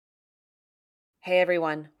Hey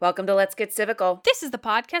everyone, welcome to Let's Get Civical. This is the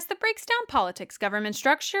podcast that breaks down politics, government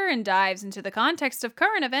structure, and dives into the context of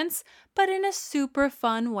current events, but in a super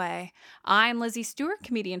fun way. I'm Lizzie Stewart,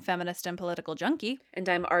 comedian, feminist, and political junkie. And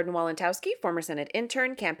I'm Arden Walentowski, former Senate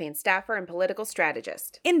intern, campaign staffer, and political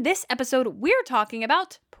strategist. In this episode, we're talking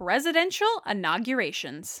about presidential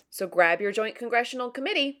inaugurations. So grab your joint congressional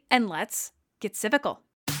committee. And let's get civical.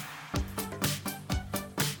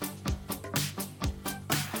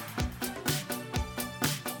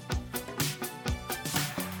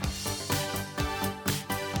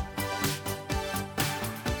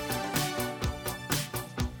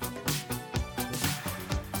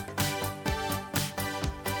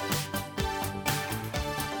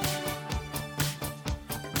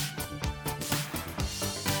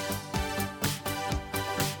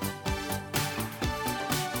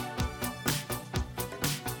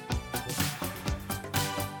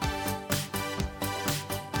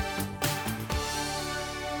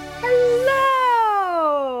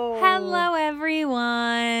 Hello,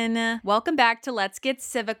 everyone. Welcome back to Let's Get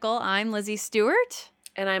Civical. I'm Lizzie Stewart.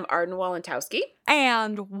 And I'm Arden Walentowski.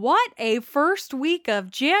 And what a first week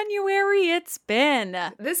of January it's been.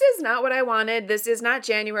 This is not what I wanted. This is not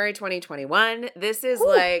January 2021. This is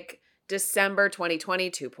like December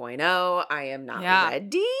 2020 2.0. I am not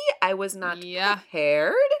ready. I was not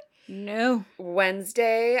prepared. No.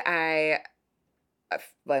 Wednesday,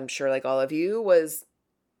 I'm sure like all of you, was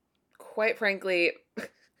quite frankly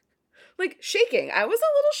like shaking. I was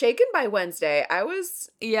a little shaken by Wednesday.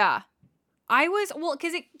 Because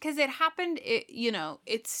it happened,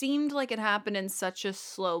 it seemed like it happened in such a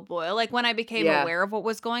slow boil. Like when I became aware of what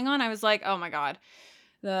was going on, I was like, oh my God,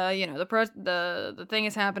 the thing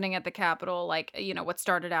is happening at the Capitol. Like, what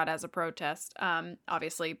started out as a protest,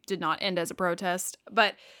 obviously did not end as a protest,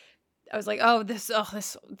 but I was like, this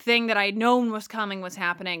thing that I'd known was coming was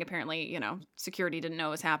happening. Apparently, security didn't know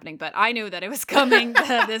it was happening, but I knew that it was coming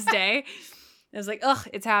this day. I was like,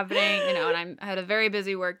 it's happening, and I had a very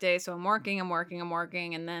busy work day, so I'm working,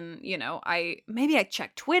 and then, I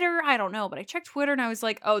checked Twitter, I don't know, but I checked Twitter, and I was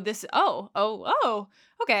like, okay,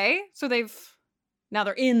 so now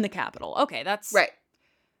they're in the Capitol. Okay, that's right.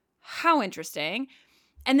 How interesting.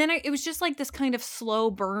 And then it was just like this kind of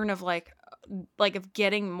slow burn of of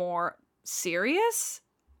getting more serious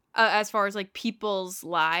as far as like people's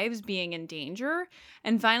lives being in danger.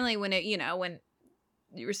 And finally, when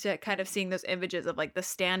you were kind of seeing those images of like the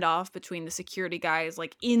standoff between the security guys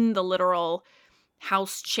like in the literal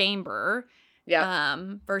House chamber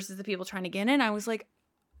versus the people trying to get in, I was like,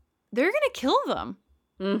 they're gonna kill them.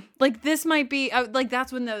 Like this might be like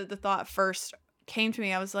that's when the thought first came to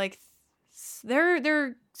me. I was like,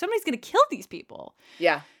 they're somebody's gonna kill these people.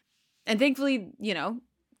 Yeah. And thankfully,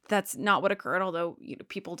 that's not what occurred, although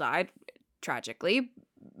people died tragically.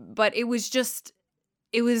 But it was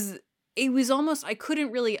almost, I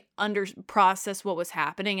couldn't really process what was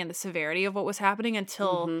happening and the severity of what was happening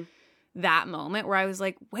until that moment where I was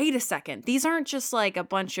like, wait a second. These aren't just like a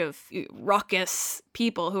bunch of ruckus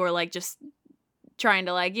people who are like just trying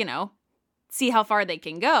to see how far they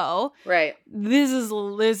can go. Right. This is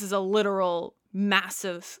a literal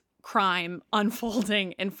massive crime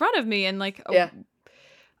unfolding in front of me. And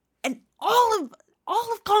and all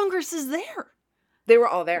of Congress is there. They were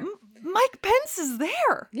all there. Mike Pence is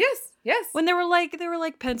there. Yes. When they were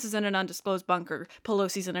like, Pence is in an undisclosed bunker,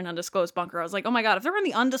 Pelosi's in an undisclosed bunker. I was like, oh my God, if they're in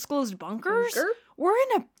the undisclosed bunkers, we're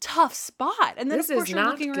in a tough spot. And then of course you're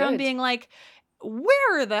looking around being like,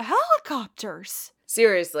 where are the helicopters?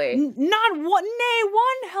 Seriously. Not one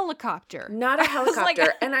helicopter. Not a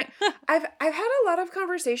helicopter. And I've had a lot of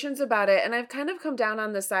conversations about it, and I've kind of come down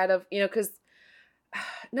on the side of, because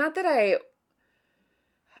not that I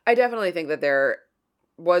definitely think that there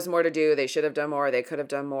was more to do. They should have done more. They could have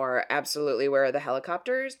done more. Absolutely. Where are the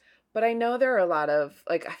helicopters? But I know there are a lot of,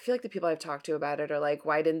 I feel like the people I've talked to about it are like,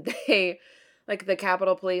 why didn't they, the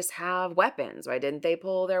Capitol Police have weapons? Why didn't they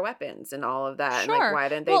pull their weapons and all of that? Sure. And why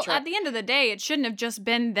didn't they at the end of the day, it shouldn't have just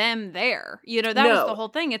been them there. That was the whole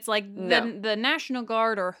thing. It's like the National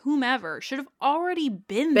Guard or whomever should have already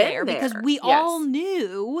been there because we all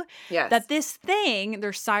knew that this thing,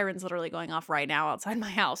 there's sirens literally going off right now outside my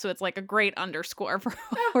house. So it's like a great underscore for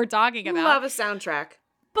what we're talking about. Love a soundtrack.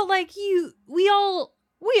 But we all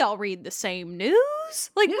read the same news.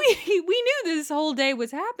 We knew this whole day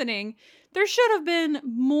was happening. There should have been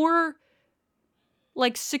more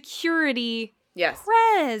security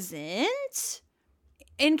present.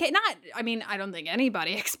 I don't think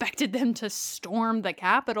anybody expected them to storm the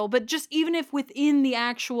Capitol, but just even if within the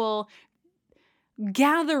actual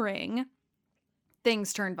gathering,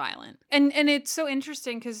 things turn violent. And it's so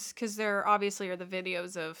interesting because there obviously are the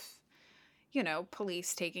videos of,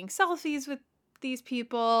 police taking selfies with these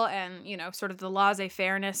people and, sort of the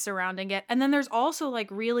laissez-fairness surrounding it. And then there's also like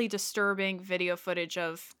really disturbing video footage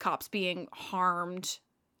of cops being harmed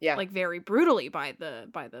like very brutally by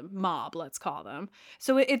the mob, let's call them.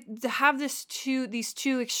 So it to have these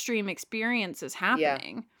two extreme experiences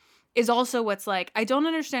happening is also what's like, I don't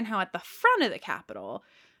understand how at the front of the Capitol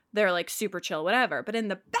they're like super chill, whatever, but in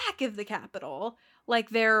the back of the Capitol, like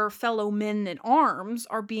their fellow men in arms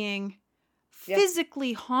are being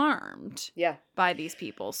physically harmed by these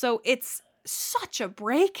people. So it's such a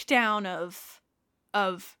breakdown of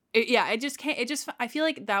I feel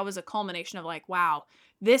like that was a culmination of like, wow,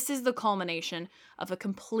 this is the culmination of a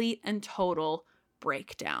complete and total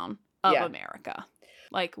breakdown of America.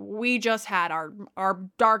 Like, we just had our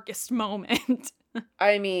darkest moment.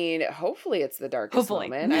 I mean, hopefully it's the darkest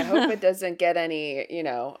moment. I hope it doesn't get any,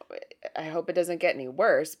 I hope it doesn't get any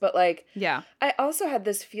worse. But like, I also had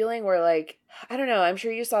this feeling where like, I don't know, I'm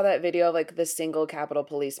sure you saw that video of like the single Capitol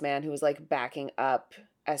policeman who was like backing up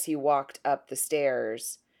as he walked up the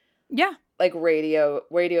stairs. Yeah. Like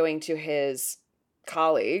radioing to his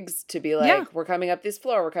colleagues to be like, we're coming up this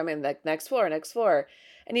floor, we're coming like next floor.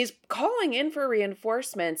 And he's calling in for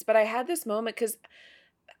reinforcements. But I had this moment because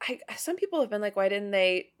some people have been like, why didn't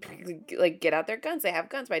they like get out their guns? They have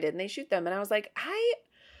guns. Why didn't they shoot them? And I was like,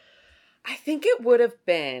 I think it would have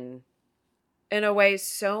been in a way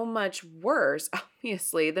so much worse,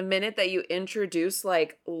 obviously, the minute that you introduce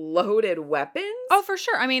like loaded weapons. Oh, for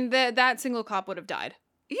sure. I mean, that single cop would have died.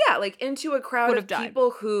 Yeah, like into a crowd of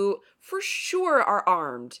people who for sure are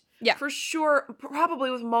armed. Yeah. For sure, probably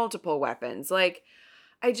with multiple weapons. Like,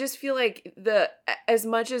 I just feel like as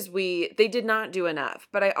much as they did not do enough,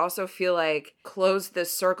 but I also feel like closed the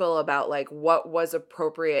circle about like what was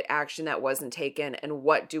appropriate action that wasn't taken and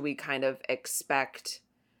what do we kind of expect.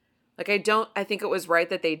 Like, I think it was right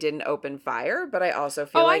that they didn't open fire, but I also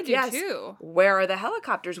feel like, too. Where are the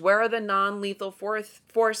helicopters? Where are the non-lethal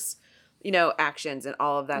force, actions and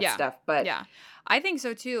all of that stuff? But yeah, I think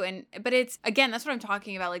so too. But it's, again, that's what I'm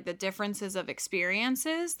talking about, like the differences of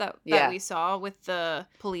experiences that we saw with the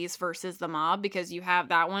police versus the mob, because you have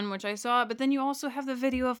that one, which I saw, but then you also have the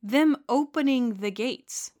video of them opening the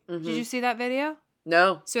gates. Mm-hmm. Did you see that video?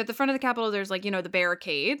 No. So at the front of the Capitol, there's like, the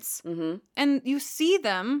barricades, and you see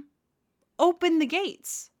them open the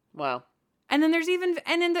gates. Wow. And then there's even,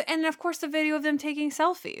 and of course the video of them taking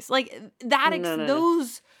selfies. Like that,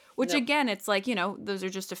 those... Which, again, it's like, those are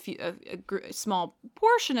just a small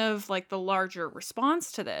portion of, like, the larger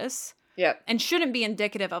response to this. Yeah. And shouldn't be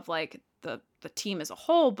indicative of, like, the team as a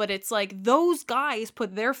whole. But it's like those guys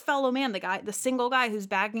put their fellow man, the single guy who's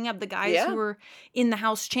backing up, the guys who were in the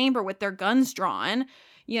House chamber with their guns drawn,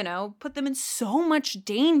 put them in so much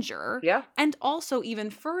danger. Yeah. And also,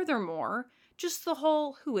 even furthermore, just the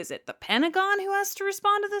whole, who is it, the Pentagon who has to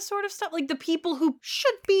respond to this sort of stuff? Like, the people who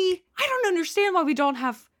should be, I don't understand why we don't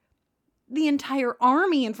have the entire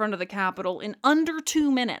army in front of the Capitol in under 2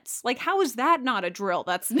 minutes. Like, how is that not a drill?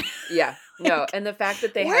 That's yeah, no. And the fact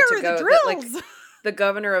that they had to go, like, the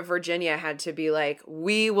governor of Virginia had to be like,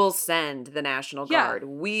 we will send the National Guard.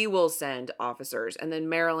 We will send officers. And then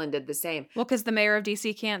Maryland did the same. Well, because the mayor of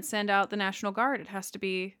D.C. can't send out the National Guard. It has to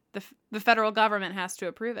be, the federal government has to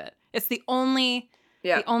approve it. It's the only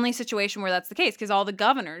situation where that's the case, because all the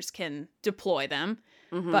governors can deploy them.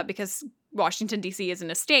 Mm-hmm. But because Washington, D.C.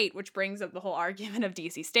 isn't a state, which brings up the whole argument of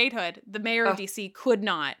D.C. statehood, the mayor of D.C. could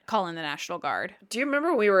not call in the National Guard. Do you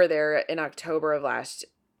remember we were there in October of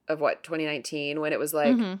 2019, when it was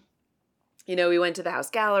like, we went to the House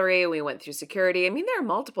Gallery, we went through security. I mean, there are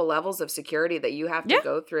multiple levels of security that you have to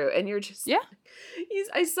go through, and you're just... Yeah.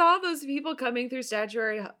 I saw those people coming through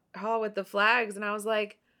Statuary Hall with the flags, and I was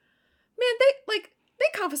like, man, they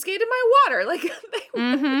confiscated my water.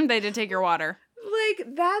 Like, they did take your water. Like,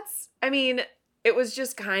 it was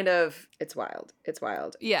just kind of, it's wild. It's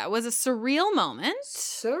wild. Yeah, it was a surreal moment.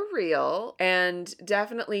 Surreal. And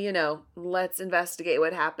definitely, let's investigate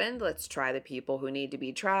what happened. Let's try the people who need to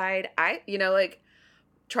be tried. Try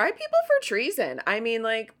people for treason. I mean,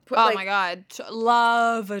 like... my God.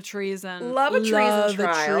 Love a treason. Love a treason trial. Love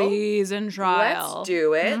a treason trial. Let's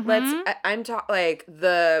do it. Mm-hmm. I'm talking, like,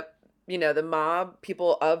 the mob,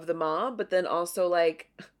 people of the mob, but then also, like...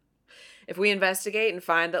 If we investigate and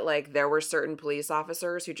find that, like, there were certain police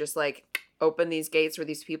officers who just, like, opened these gates for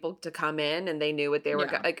these people to come in and they knew what they were,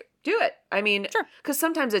 like, do it. I mean, sure. Because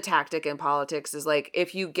sometimes a tactic in politics is, like,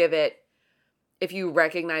 if you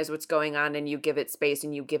recognize what's going on and you give it space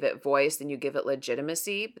and you give it voice and you give it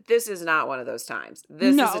legitimacy. But this is not one of those times.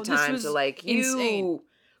 This is a time to, like, you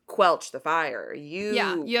quelch the fire. You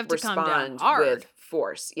have to come down hard with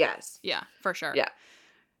force. Yes. Yeah, for sure. Yeah.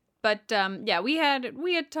 But yeah, we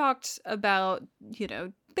had talked about,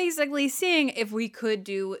 basically seeing if we could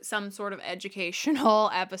do some sort of educational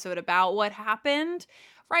episode about what happened.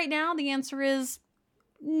 Right now, the answer is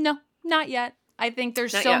no, not yet. I think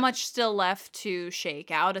there's Not so yet. much still left to shake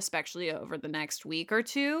out, especially over the next week or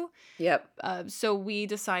two. Yep. So we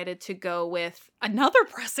decided to go with another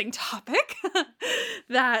pressing topic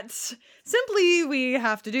that simply we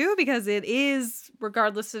have to do because it is,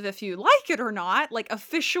 regardless of if you like it or not, like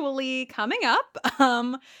officially coming up.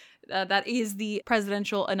 That is the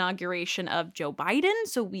presidential inauguration of Joe Biden.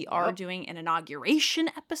 So we are doing an inauguration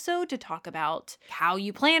episode to talk about how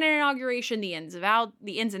you plan an inauguration, the ins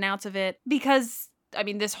and outs of it. Because, I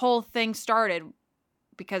mean, this whole thing started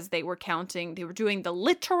because they were doing the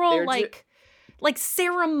literal, like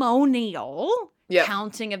ceremonial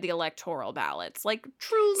counting of the electoral ballots. Like,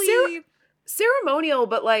 truly... ceremonial,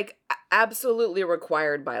 but, like, absolutely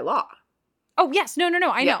required by law. Oh, yes. No,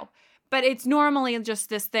 I know. But it's normally just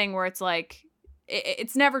this thing where it's like,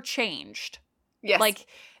 it's never changed. Yes. Like,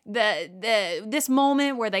 this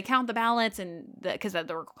moment where they count the ballots and because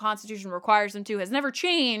the Constitution requires them to has never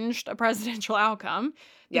changed a presidential outcome.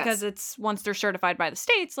 Because it's, once they're certified by the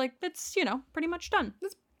states, like, it's, pretty much done.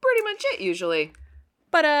 That's pretty much it, usually.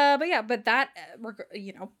 But that,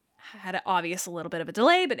 had an obvious a little bit of a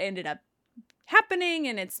delay, but ended up happening,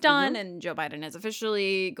 and it's done, and Joe Biden is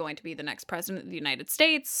officially going to be the next president of the United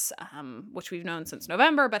States, which we've known since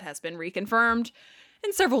November, but has been reconfirmed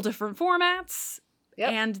in several different formats. Yep.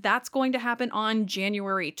 And that's going to happen on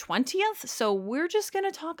January 20th. So we're just going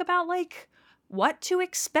to talk about, like, what to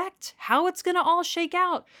expect, how it's going to all shake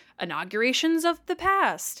out, inaugurations of the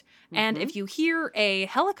past. And if you hear a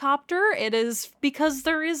helicopter, it is because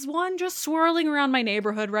there is one just swirling around my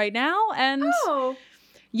neighborhood right now. And,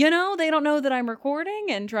 they don't know that I'm recording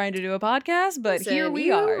and trying to do a podcast, but here we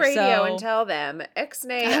are. Radio and tell them,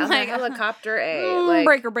 Ixnay on the helicopter A.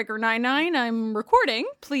 Breaker 99, I'm recording.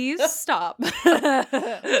 Please stop.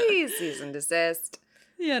 Please cease and desist.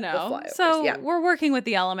 So we're working with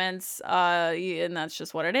the elements, and that's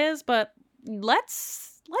just what it is. But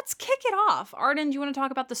let's kick it off. Arden, do you want to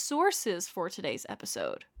talk about the sources for today's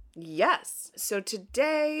episode? Yes. So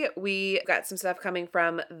today we got some stuff coming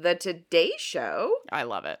from the Today Show. I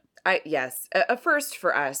love it. Yes, a first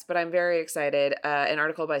for us, but I'm very excited. An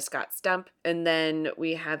article by Scott Stump. And then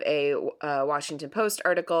we have a Washington Post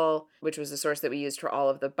article, which was the source that we used for all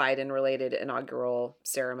of the Biden-related inaugural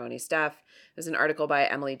ceremony stuff. There's an article by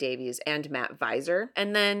Emily Davies and Matt Visor.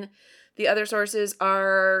 And then the other sources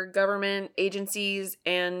are government agencies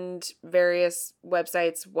and various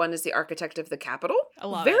websites. One is the Architect of the Capitol. I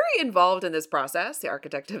love Very involved in this process, the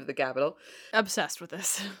Architect of the Capitol. Obsessed with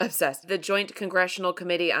this. Obsessed. The Joint Congressional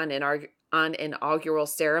Committee on Inaugural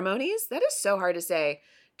Ceremonies. That is so hard to say.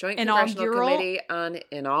 Joint Congressional Committee on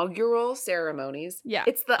Inaugural Ceremonies. Yeah.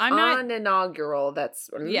 It's the inaugural that's...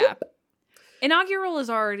 Yeah. Inaugural is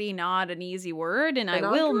already not an easy word, and I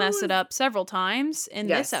will mess it up several times in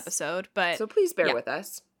this episode, but... So please bear with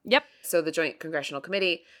us. Yep. So the Joint Congressional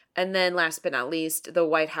Committee, and then last but not least, the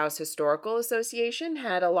White House Historical Association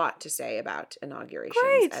had a lot to say about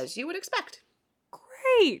inaugurations, as you would expect.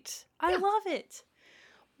 Great. I love it.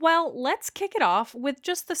 Well, let's kick it off with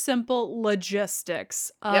just the simple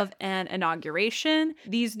logistics of an inauguration.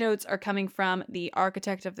 These notes are coming from the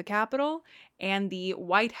Architect of the Capitol and the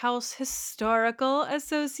White House Historical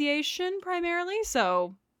Association primarily.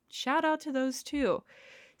 So shout out to those two.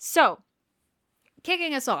 So,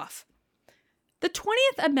 kicking us off. The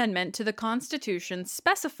 20th Amendment to the Constitution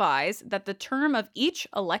specifies that the term of each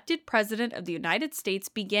elected president of the United States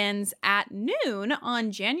begins at noon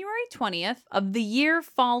on January 20th of the year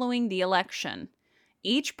following the election.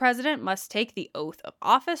 Each president must take the oath of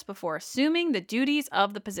office before assuming the duties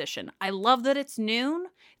of the position. I love that it's noon.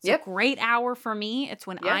 It's a great hour for me. It's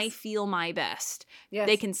when I feel my best. Yes.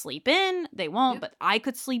 They can sleep in. They won't, but I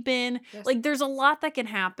could sleep in. Yes. Like, there's a lot that can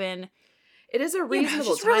happen. It is a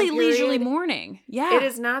reasonable time really period. Leisurely morning. Yeah. It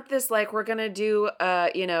is not this, like, we're going to do,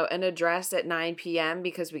 an address at 9 p.m.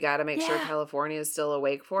 because we got to make sure California is still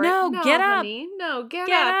awake for it. No, get up. Honey. No, get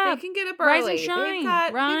up. They can get up early. Rise and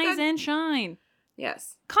shine. Rise and shine.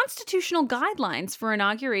 Yes. Constitutional guidelines for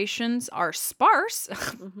inaugurations are sparse.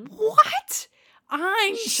 What?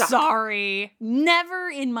 I'm sorry. Never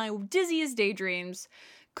in my dizziest daydreams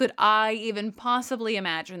could I even possibly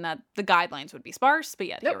imagine that the guidelines would be sparse, but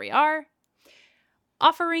yet here we are.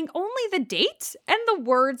 Offering only the date and the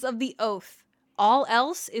words of the oath. All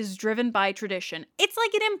else is driven by tradition. It's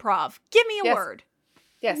like an improv. Give me a word.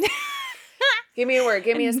 Yes. Give me a word.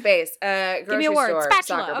 Give me a space. Grocery give me a word. Store,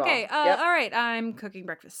 Spatula. soccer ball. Okay. All right. I'm cooking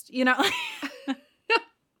breakfast.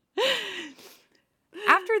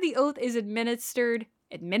 After the oath is administered,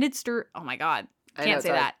 oh my God, can't say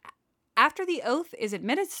that. After the oath is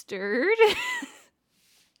administered,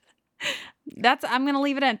 I'm going to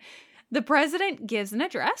leave it in. The president gives an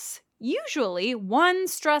address, usually one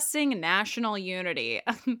stressing national unity.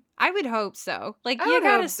 I would hope so. Like, you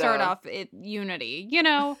got to start off at unity, you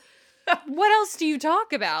know? What else do you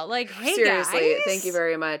talk about? Like, hey, seriously, guys. thank you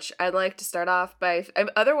very much. I'd like to start off by,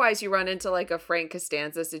 otherwise you run into like a Frank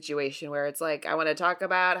Costanza situation where it's like, I want to talk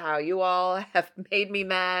about how you all have made me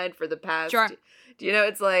mad for the past. Sure. You know,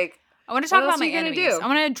 it's like, I want to talk about my enemies. I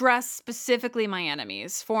want to address specifically my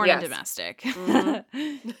enemies, foreign and domestic.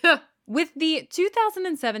 Mm-hmm. With the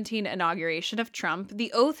 2017 inauguration of Trump,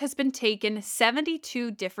 the oath has been taken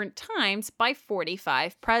 72 different times by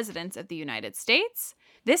 45 presidents of the United States.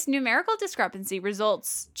 This numerical discrepancy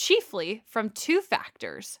results chiefly from two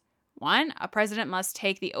factors. One, a president must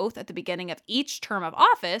take the oath at the beginning of each term of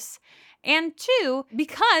office. And two,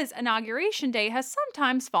 because Inauguration Day has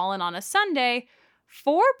sometimes fallen on a Sunday,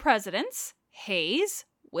 4 presidents, Hayes,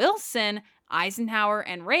 Wilson, Eisenhower,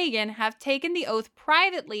 and Reagan, have taken the oath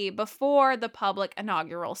privately before the public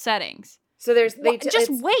inaugural settings. So there's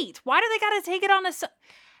wait. Why do they got to take it on a?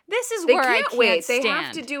 This is where I can't wait. Stand. They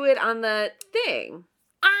have to do it on the thing.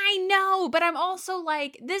 I know, but I'm also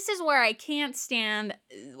like, this is where I can't stand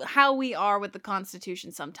how we are with the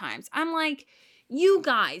Constitution sometimes. I'm like, you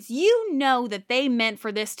guys, you know that they meant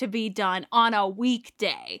for this to be done on a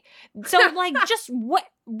weekday. So, like, just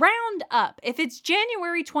round up. If it's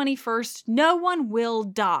January 21st, no one will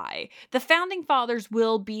die. The Founding Fathers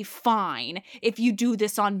will be fine if you do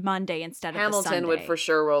this on Monday instead of the Sunday. Hamilton would for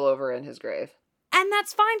sure roll over in his grave. And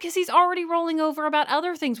that's fine because he's already rolling over about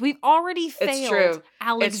other things. We've already failed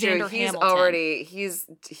Alexander Hamilton.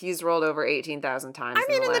 He's rolled over 18,000 times. I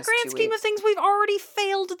mean, in the grand scheme of things, we've already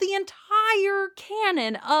failed the entire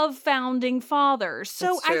canon of founding fathers.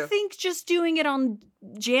 So I think just doing it on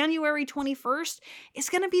January 21st is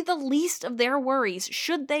going to be the least of their worries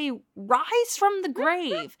should they rise from the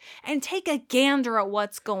grave and take a gander at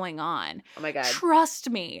what's going on. Oh my God. Trust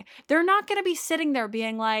me. They're not going to be sitting there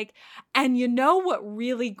being like, and you know what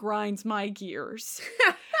really grinds my gears?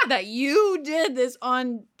 That you did this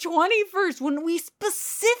on 21st when we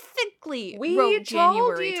specifically wrote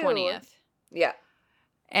January 20th. Yeah.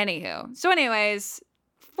 Anywho. So anyways,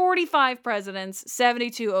 45 presidents,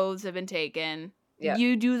 72 oaths have been taken. Yep.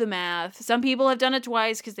 You do the math. Some people have done it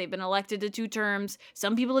twice because they've been elected to 2 terms.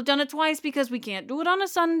 Some people have done it twice because we can't do it on a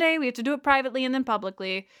Sunday. We have to do it privately and then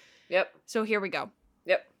publicly. Yep. So here we go.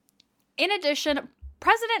 Yep. In addition,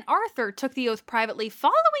 President Arthur took the oath privately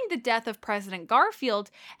following the death of President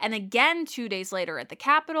Garfield and again 2 days later at the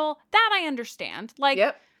Capitol. That I understand. Like,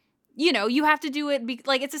 you know, you have to do it.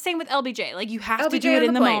 Like, it's the same with LBJ. Like, you have to do it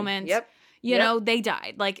in the moment. Yep. You know, they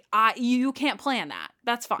died. Like, you can't plan that.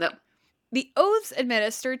 That's fine. No. The oaths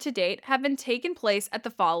administered to date have been taken place at the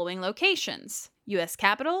following locations. U.S.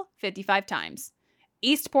 Capitol, 55 times.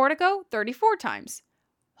 East Portico, 34 times.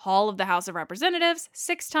 Hall of the House of Representatives,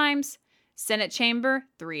 6 times. Senate Chamber,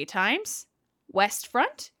 3 times. West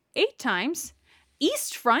Front, 8 times.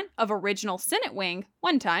 East Front of Original Senate Wing,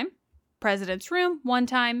 1 time. President's Room, 1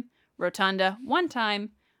 time. Rotunda, 1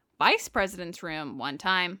 time. Vice President's Room, 1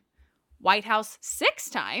 time. White House, 6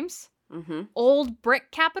 times. Mm-hmm. Old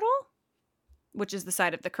Brick Capitol, which is the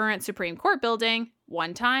site of the current Supreme Court building,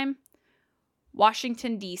 1 time.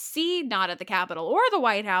 Washington, D.C., not at the Capitol or the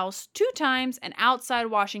White House, 2 times. And outside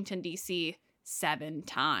Washington, D.C., 7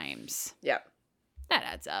 times. Yep. That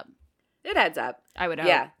adds up. It adds up. I would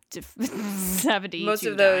hope. To 72 Most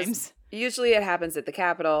of those, times. Usually it happens at the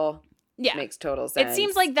Capitol. Yeah. Makes total sense. It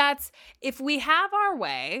seems like that's, if we have our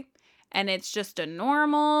way, and it's just a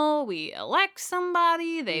normal, we elect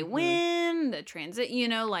somebody, they win, the transit, you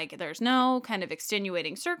know, like there's no kind of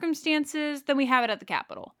extenuating circumstances, then we have it at the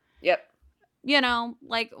Capitol. Yep. You know,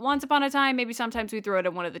 like once upon a time, maybe sometimes we throw it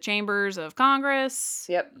in one of the chambers of Congress.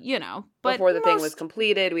 Yep. You know, but before the thing was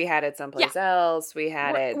completed, we had it someplace else.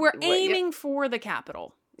 We're aiming for the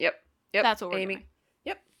Capitol. Yep. That's what we're aiming.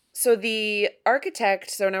 Yep. So the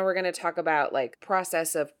architect, so now we're going to talk about like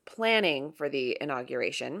process of planning for the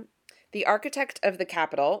inauguration. The architect of the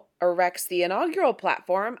Capitol erects the inaugural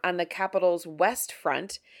platform on the Capitol's west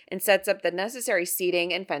front and sets up the necessary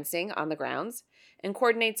seating and fencing on the grounds and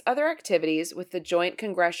coordinates other activities with the Joint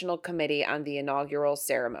Congressional Committee on the Inaugural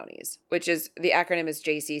Ceremonies, which is, the acronym is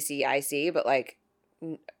JCCIC, but like,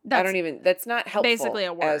 that's not helpful. Basically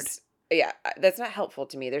a word. That's not helpful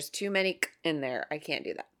to me. There's too many in there. I can't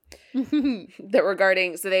do that.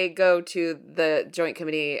 So they go to the Joint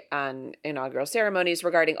Committee on Inaugural Ceremonies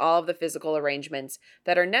regarding all of the physical arrangements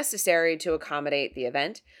that are necessary to accommodate the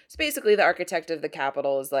event. So basically the architect of the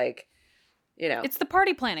Capitol is like, It's the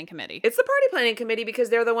party planning committee. it's the party planning committee because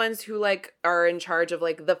they're the ones who like are in charge of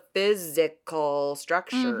like the physical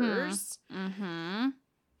structures. Mm-hmm.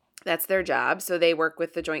 That's their job. So they work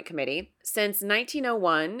with the Joint Committee. Since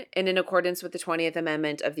 1901, and in accordance with the 20th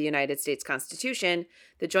Amendment of the United States Constitution,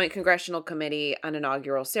 the Joint Congressional Committee on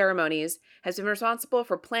Inaugural Ceremonies has been responsible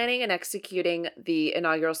for planning and executing the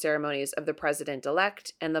inaugural ceremonies of the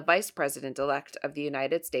President-elect and the Vice President-elect of the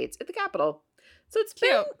United States at the Capitol. So it's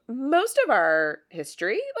been most of our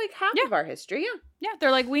history, like half of our history, Yeah,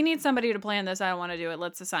 they're like, we need somebody to plan this. I don't want to do it.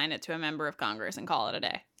 Let's assign it to a member of Congress and call it a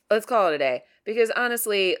day. Let's call it a day. Because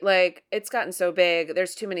honestly, like, it's gotten so big.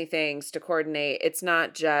 There's too many things to coordinate. It's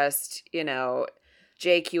not just,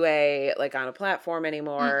 JQA, like, on a platform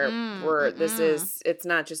anymore. It's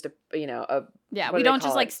not just Yeah, we don't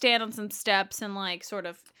just, like, stand on some steps and, like, sort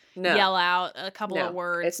of yell out a couple of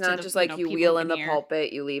words. It's not just like you wheel in the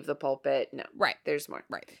pulpit, you leave the pulpit. No. Right. There's more.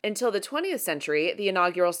 Right. Until the 20th century, the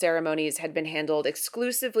inaugural ceremonies had been handled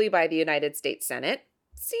exclusively by the United States Senate.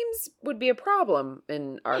 Seems would be a problem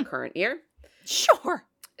in our current year. Sure.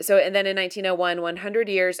 So, and then in 1901, 100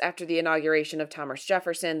 years after the inauguration of Thomas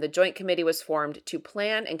Jefferson, the Joint Committee was formed to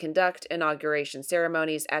plan and conduct inauguration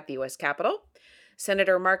ceremonies at the U.S. Capitol.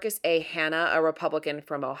 Senator Marcus A. Hanna, a Republican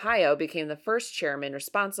from Ohio, became the first chairman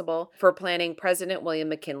responsible for planning President William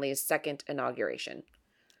McKinley's second inauguration.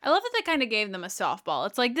 I love that they kind of gave them a softball.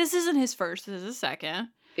 It's like, this isn't his first, this is his second.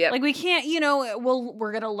 Yeah. Like, we can't,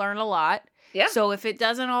 we're going to learn a lot. Yeah. So if it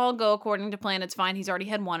doesn't all go according to plan, it's fine. He's already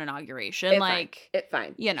had one inauguration. It's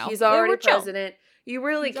fine. He's already president. You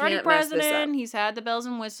really he's can't already mess this president. up. He's had the bells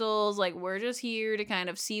and whistles. Like, we're just here to kind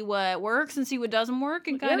of see what works and see what doesn't work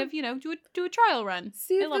and kind of, do a trial run.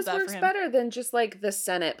 See if this works better than just like the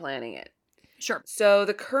Senate planning it. Sure. So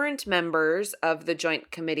the current members of the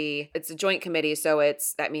Joint Committee, it's a joint committee, so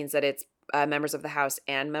that means that it's members of the House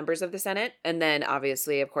and members of the Senate. And then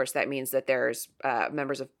obviously, of course, that means that there's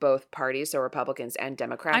members of both parties, so Republicans and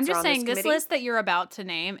Democrats. I'm just saying this list that you're about to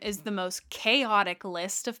name is the most chaotic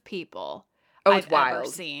list of people I've ever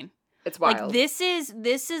seen. It's wild. Like, this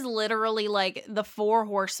is literally like the 4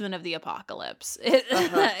 horsemen of the apocalypse.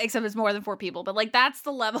 Except it's more than 4 people, but like that's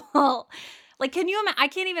the level. Like, can you I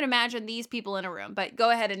can't even imagine these people in a room, but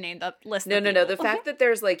go ahead and name the list. No. The fact that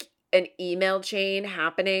there's like an email chain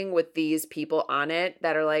happening with these people on it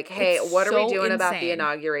that are like, hey, what are we doing about the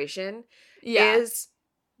inauguration is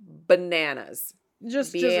bananas.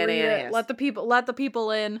 Just read it. Let the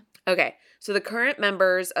people in. Okay, so the current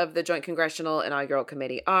members of the Joint Congressional Inaugural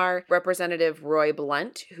Committee are Representative Roy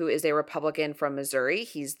Blunt, who is a Republican from Missouri.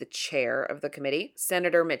 He's the chair of the committee.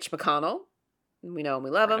 Senator Mitch McConnell. We know and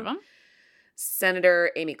we love him.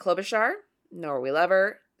 Senator Amy Klobuchar. Know her, we love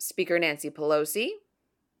her. Speaker Nancy Pelosi.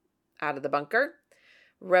 Out of the bunker.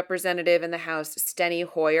 Representative in the House, Steny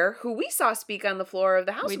Hoyer, who we saw speak on the floor of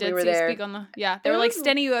the House. We did were see there. Speak on the. Yeah, they were like,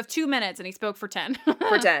 Steny, you have 2 minutes, and he spoke for 10.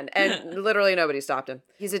 For 10, and literally nobody stopped him.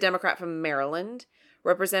 He's a Democrat from Maryland.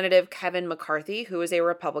 Representative Kevin McCarthy, who is a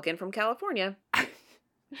Republican from California.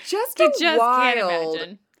 Just wild. Can't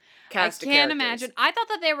imagine. Cast I can't imagine. I thought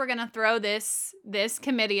that they were gonna throw this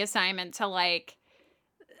committee assignment to like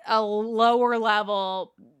a lower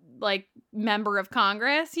level, like, member of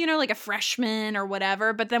Congress, like a freshman or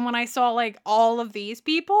whatever. But then when I saw like all of these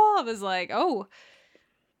people, I was like, oh,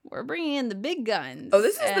 we're bringing in the big guns. Oh,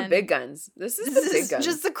 this is the big guns. This is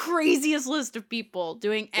just the craziest list of people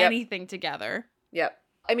doing anything together. Yep.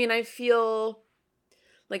 I mean, I feel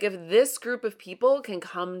like if this group of people can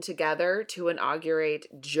come together to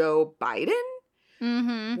inaugurate Joe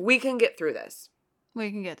Biden, we can get through this. We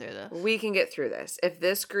can get through this. We can get through this. If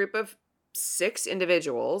this group of 6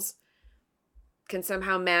 individuals can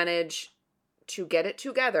somehow manage to get it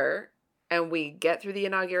together and we get through the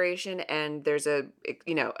inauguration and there's a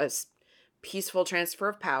peaceful transfer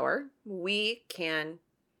of power, we can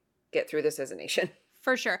get through this as a nation.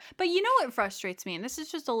 For sure. But you know what frustrates me? And this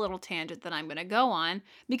is just a little tangent that I'm going to go on,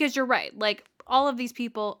 because you're right. Like, all of these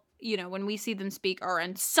people, when we see them speak, are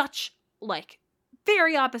on such, like,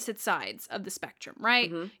 very opposite sides of the spectrum,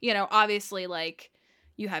 right? Mm-hmm. Obviously, like,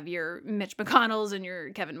 you have your Mitch McConnells and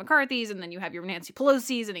your Kevin McCarthy's, and then you have your Nancy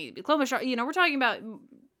Pelosi's and Amy Klobuchar. We're talking about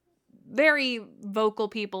very vocal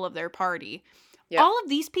people of their party. Yeah. All of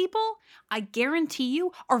these people, I guarantee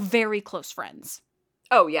you, are very close friends.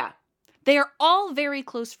 Oh, yeah. They are all very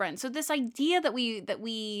close friends. So this idea that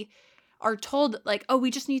we are told like, oh,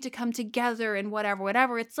 we just need to come together and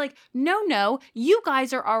whatever. It's like, no, you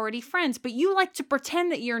guys are already friends, but you like to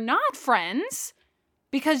pretend that you're not friends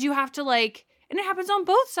because you have to like, and it happens on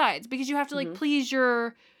both sides because you have to like please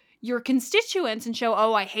your constituents and show,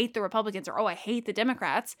 oh, I hate the Republicans or, oh, I hate the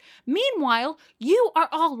Democrats. Meanwhile, you are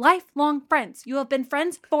all lifelong friends. You have been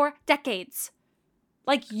friends for decades.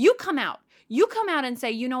 Like, you come out and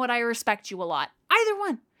say, you know what, I respect you a lot.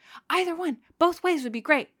 Either one. Both ways would be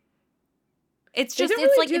great. It's just, really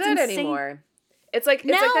it's like, do it's that insane. anymore. It's like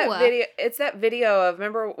that video. It's that video of,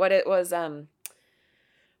 remember what it was,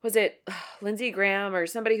 was it Lindsey Graham or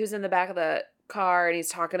somebody who's in the back of the car and he's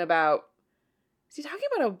talking about, is he talking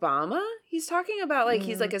about Obama? He's talking about like,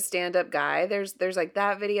 he's like a stand-up guy. There's like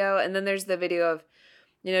that video. And then there's the video of,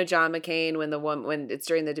 you know, John McCain when it's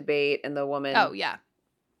during the debate and the woman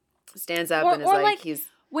stands up and is like he's.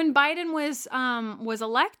 When Biden was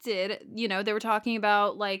elected, you know, they were talking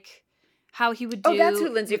about like how he would do. Oh, that's who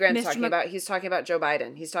Lindsey Graham's talking about. He's talking about Joe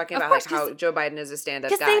Biden. He's talking about like how Joe Biden is a stand-up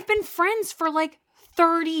guy. Because they've been friends for like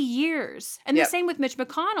 30 years. And the same with Mitch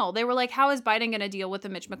McConnell. They were like, how is Biden going to deal with the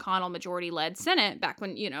Mitch McConnell majority-led Senate back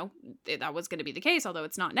when, you know, that was going to be the case, although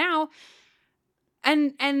it's not now.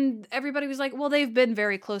 And everybody was like, well, they've been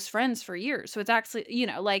very close friends for years. So it's actually, you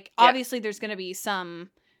know, like, obviously there's going to be some,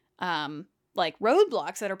 like,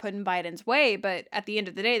 roadblocks that are put in Biden's way. But at the end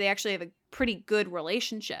of the day, they actually have a pretty good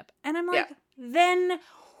relationship. And I'm like, then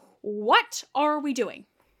what are we doing?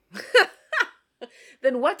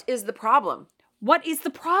 Then what is the problem? What is the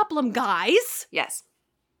problem, guys? Yes.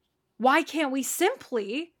 Why can't we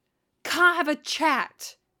simply have a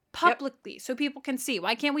chat publicly so people can see?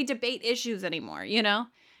 Why can't we debate issues anymore, you know?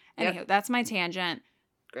 Anywho, that's my tangent.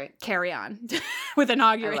 Great. Carry on with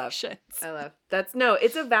inaugurations. I love.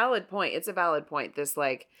 It's a valid point. This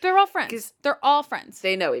like. They're all friends. They're all friends.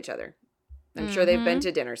 They know each other. I'm sure they've been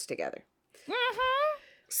to dinners together.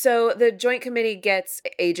 So the Joint Committee gets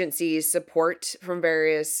agencies support from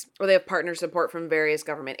they have partner support from various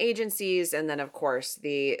government agencies. And then, of course,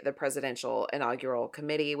 the Presidential Inaugural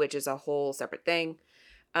Committee, which is a whole separate thing.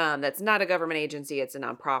 That's not a government agency. It's a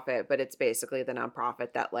nonprofit, but it's basically the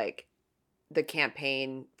nonprofit that, like, the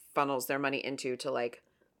campaign funnels their money into to, like,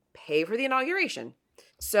 pay for the inauguration.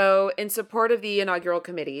 So in support of the inaugural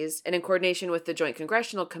committees and in coordination with the Joint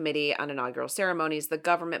Congressional Committee on Inaugural Ceremonies, the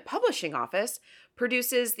Government Publishing Office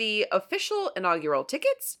produces the official inaugural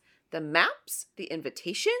tickets, the maps, the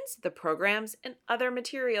invitations, the programs, and other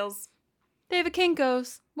materials. They have a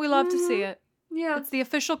Kinko's. We love to see it. Yeah. It's the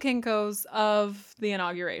official Kinko's of the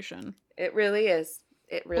inauguration. It really is.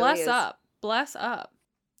 It really is. Bless up.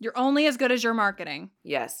 You're only as good as your marketing.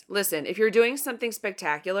 Yes. Listen, if you're doing something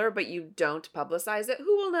spectacular, but you don't publicize it,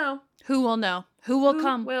 who will know? Who will know? Who will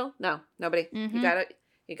come? Will? No, nobody.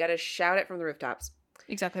 You gotta shout it from the rooftops.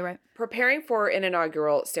 Exactly right. Preparing for an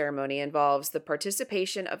inaugural ceremony involves the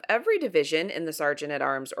participation of every division in the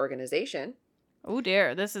Sergeant-at-Arms organization. Oh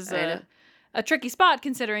dear, this is a tricky spot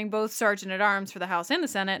considering both Sergeant-at-Arms for the House and the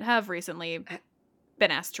Senate have recently been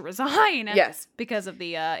asked to resign. Yes. Because of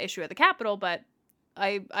the issue at the Capitol, but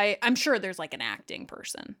I'm sure there's like an acting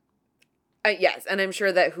person. Yes, and I'm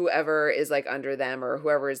sure that whoever is like under them or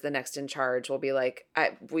whoever is the next in charge will be like,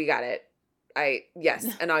 we got it.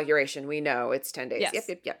 Inauguration. We know it's 10 days. Yes.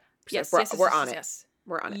 Yep. Yes, we're on it.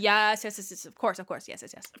 We're on it. Yes. Of course. Yes.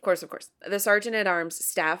 Of course. The Sergeant-at-Arms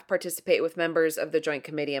staff participate with members of the Joint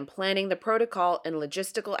Committee in planning the protocol and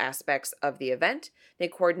logistical aspects of the event. They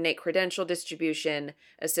coordinate credential distribution,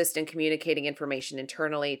 assist in communicating information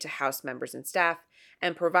internally to House members and staff,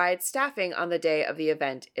 and provide staffing on the day of the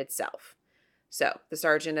event itself. So the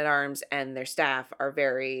Sergeant-at-Arms and their staff are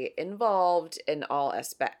very involved in all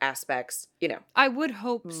aspects, you know. I would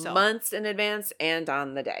hope so. Months in advance and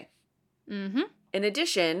on the day. Mm-hmm. In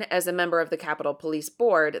addition, as a member of the Capitol Police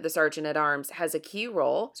Board, the Sergeant-at-Arms has a key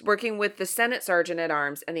role working with the Senate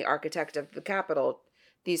Sergeant-at-Arms and the architect of the Capitol.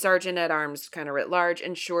 The Sergeant-at-Arms, kind of writ large,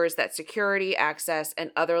 ensures that security, access,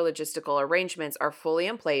 and other logistical arrangements are fully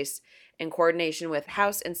in place in coordination with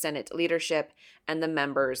House and Senate leadership and the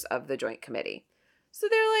members of the Joint Committee. So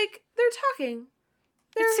they're talking.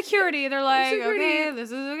 It's security. They're like, okay,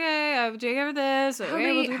 this is okay. I'm taking care of this.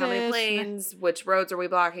 Okay, how many planes? Which roads are we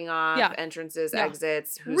blocking off? Yeah. Entrances,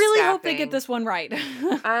 exits. Who's really staffing? hope they get this one right.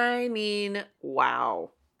 I mean,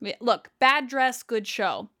 wow. Look, bad dress, good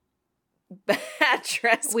show. Bad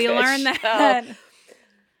dress. We learned that.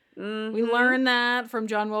 Mm-hmm. We learned that from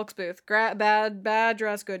John Wilkes Booth. Bad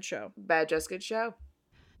dress, good show. Bad dress, good show.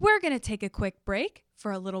 We're going to take a quick break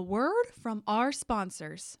for a little word from our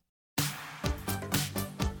sponsors.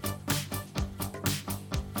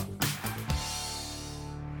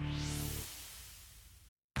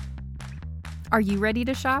 Are you ready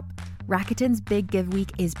to shop? Rakuten's Big Give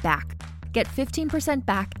Week is back. Get 15%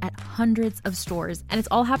 back at hundreds of stores, and it's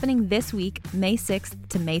all happening this week, May 6th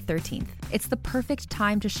to May 13th. It's the perfect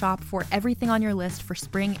time to shop for everything on your list for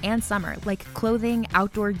spring and summer, like clothing,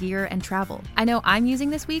 outdoor gear, and travel. I know I'm using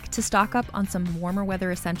this week to stock up on some warmer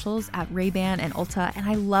weather essentials at Ray-Ban and Ulta, and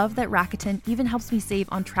I love that Rakuten even helps me save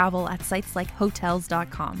on travel at sites like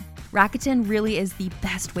Hotels.com. Rakuten really is the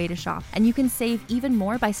best way to shop, and you can save even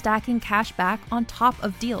more by stacking cash back on top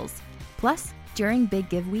of deals. Plus, during Big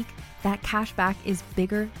Give Week, that cash back is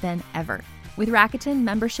bigger than ever. With Rakuten,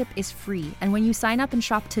 membership is free, and when you sign up and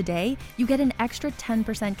shop today, you get an extra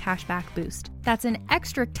 10% cash back boost. That's an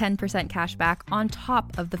extra 10% cash back on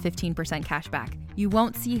top of the 15% cash back. You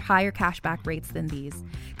won't see higher cash back rates than these.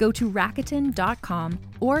 Go to Rakuten.com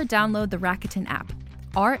or download the Rakuten app.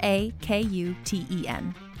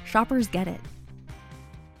 Rakuten. Shoppers get it.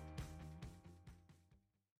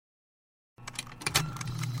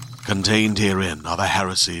 Contained herein are the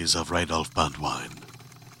heresies of Radolf Burntwine,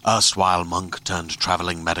 erstwhile monk turned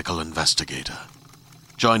traveling medical investigator.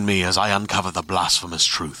 Join me as I uncover the blasphemous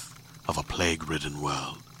truth of a plague-ridden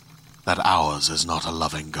world, that ours is not a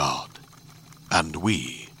loving God, and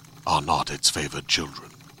we are not its favored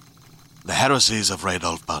children. The heresies of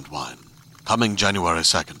Radolf Burntwine, coming January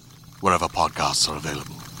 2nd, wherever podcasts are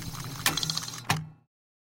available.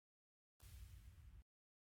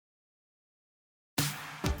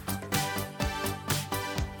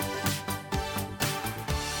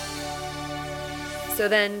 So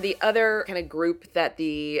then the other kind of group that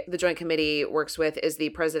the Joint Committee works with is the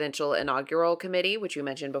Presidential Inaugural Committee, which you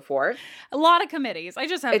mentioned before. A lot of committees. I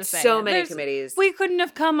just have to say. It's so many committees. We couldn't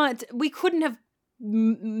have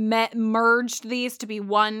merged these to be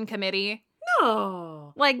one committee.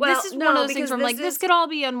 No. This is one of those things where I'm like, this could all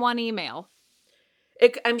be on one email.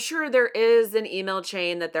 I'm sure there is an email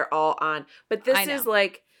chain that they're all on, but this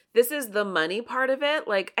is the money part of it.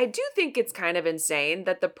 Like, I do think it's kind of insane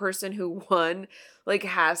that the person who won,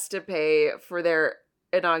 has to pay for their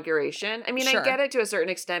inauguration. I mean, Sure. I get it to a certain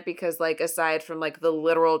extent because, aside from, the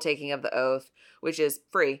literal taking of the oath, which is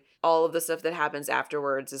free, all of the stuff that happens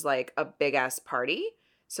afterwards is, a big-ass party.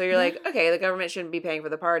 So you're like, okay, the government shouldn't be paying for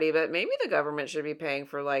the party, but maybe the government should be paying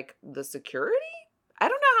for, the security? I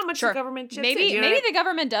don't know how much the government chips in. Maybe the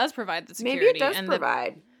government does provide the security. Maybe it does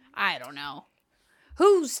provide. I don't know.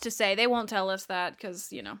 Who's to say? They won't tell us that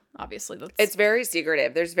because, obviously that's... It's very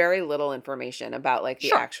secretive. There's very little information about,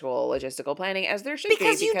 the actual logistical planning, as there should be.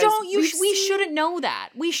 Because we shouldn't know that.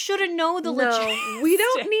 We shouldn't know the logistics. No, we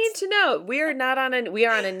don't need to know. We are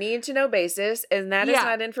on a need-to-know basis, and that is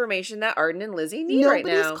not information that Arden and Lizzie need right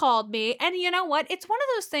now. Nobody's called me. And you know what? It's one of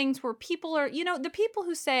those things where people are, the people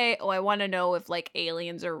who say, oh, I want to know if,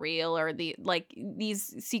 aliens are real or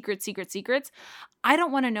these secrets. I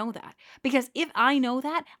don't want to know that, because if I know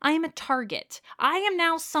that, I am a target. I am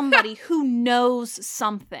now somebody who knows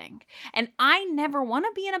something, and I never want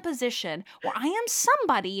to be in a position where I am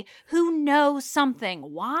somebody who knows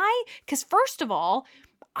something. Why? Because first of all,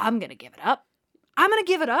 I'm going to give it up. I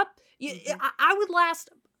would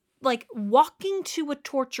last walking to a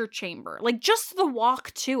torture chamber, just the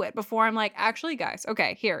walk to it before I'm like, actually, guys,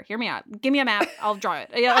 okay, hear me out. Give me a map. I'll draw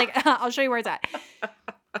it. I'll show you where it's at.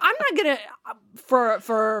 I'm not gonna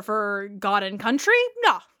for God and country.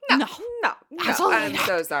 No. I'm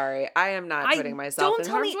so sorry. I am not putting myself in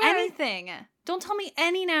harm's way. Don't tell me anything. Don't tell me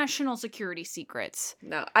any national security secrets.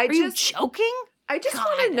 No, Are you joking? I just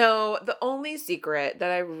want to know the only secret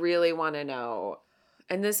that I really want to know,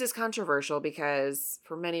 and this is controversial because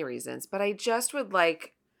for many reasons, but I just would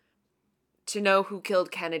like to know who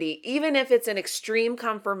killed Kennedy, even if it's an extreme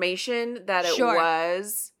confirmation that it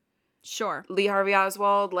was. Sure. Lee Harvey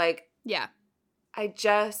Oswald, yeah.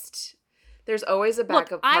 There's always a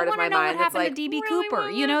backup part of my mind. I want to know what happened to D.B. really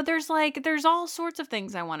Cooper. There's all sorts of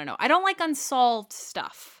things I want to know. I don't like unsolved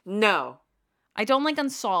stuff. No. I don't like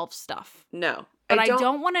unsolved stuff. No. But I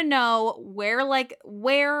don't want to know where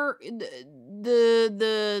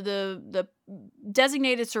the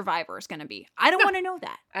designated survivor is going to be. I don't want to know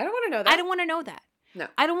that. I don't want to know that. I don't want to know that. No.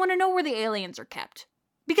 I don't want to know where the aliens are kept.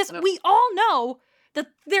 Because we all know that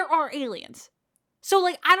there are aliens. So,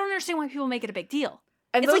 I don't understand why people make it a big deal.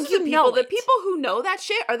 And it's those are the people who know that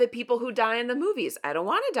shit are the people who die in the movies. I don't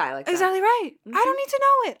want to die like that. Exactly right. Mm-hmm. I don't need to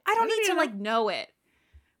know it. I don't need to know it.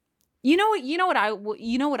 You know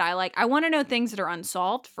what I like? I want to know things that are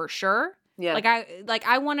unsolved for sure. Yeah.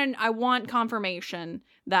 I want confirmation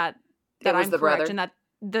that I'm correct brother. and that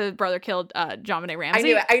the brother killed John Benet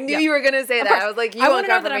Ramsey. I knew you were going to say that. I was like, you want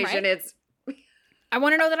confirmation. I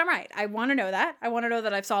want to know that I'm right. I want to know that. I want to know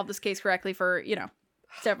that I've solved this case correctly for,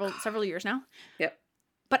 several years now. Yep.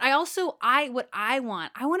 But what I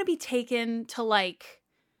want to be taken to like,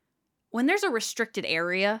 when there's a restricted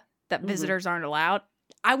area that visitors aren't allowed,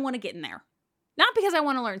 I want to get in there. Not because I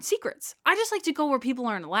want to learn secrets. I just like to go where people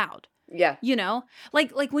aren't allowed. Yeah. You know?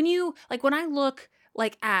 Like when I look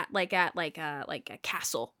at a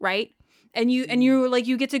castle, right? And you like,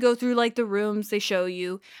 you get to go through like the rooms they show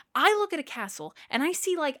you. I look at a castle and I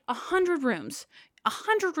see like 100 rooms.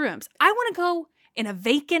 100 rooms. I want to go in a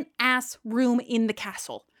vacant ass room in the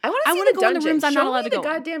castle. I want to go in the rooms I'm not allowed to go. The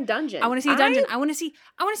goddamn dungeon. I want to see a dungeon. I want to see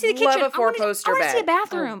the kitchen. Love a four-poster I want to see a bed.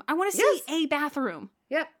 bathroom. I want to see a bathroom.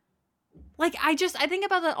 Yep. Like I think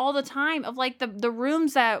about that all the time, of like the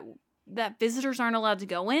rooms that visitors aren't allowed to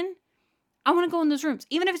go in. I want to go in those rooms,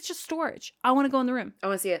 even if it's just storage. I want to go in the room. I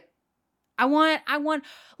want to see it. I want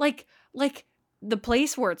like the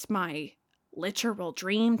place where it's my literal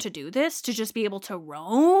dream to do this, to just be able to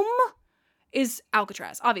roam, is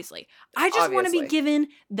Alcatraz, obviously. I just want to be given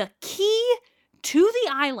the key to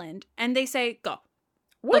the island and they say, go.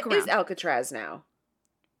 What is Alcatraz now?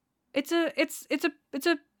 It's a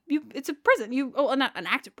prison. Not an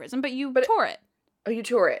active prison, but tour it. Oh, you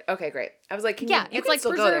tour it. Okay, great. I was like, it's like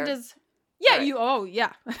preserved as. Yeah,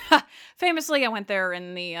 right. Famously, I went there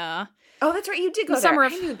in the oh, that's right, you did go there. Summer I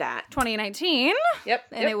of knew that. 2019. Yep.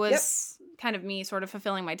 And it was kind of me sort of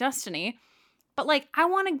fulfilling my destiny. But like, I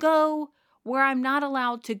want to go where I'm not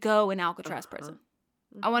allowed to go in Alcatraz prison.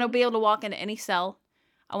 I want to be able to walk into any cell.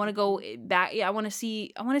 I want to go back. Yeah, I want to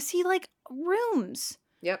see like rooms.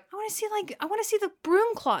 Yep. I want to see the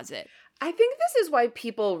broom closet. I think this is why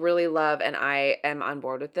people really love, and I am on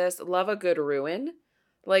board with this, love a good ruin.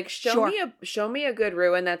 Like, show me a good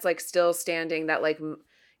ruin that's like still standing, that like,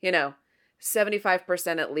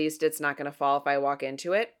 75% at least it's not going to fall if I walk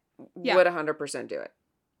into it. Yeah. Would 100% do it.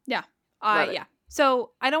 Yeah. Yeah.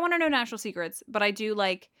 So I don't want to know national secrets, but I do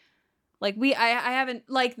I haven't,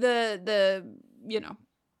 like the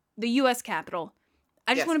U.S. Capitol.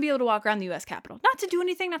 I just want to be able to walk around the U.S. Capitol. Not to do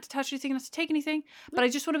anything, not to touch anything, not to take anything, but I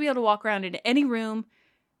just want to be able to walk around into any room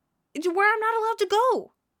where I'm not allowed to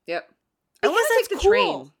go. Yep. Because I want to take the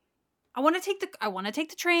train. I want to take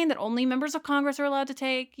the train that only members of Congress are allowed to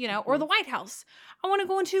take, or the White House. I want to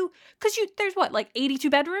go into, because there's what, like 82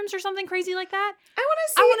 bedrooms or something crazy like that? I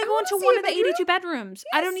want to go into one of the 82 bedrooms.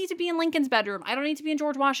 Yes. I don't need to be in Lincoln's bedroom. I don't need to be in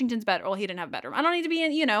George Washington's bedroom. Well, he didn't have a bedroom. I don't need to be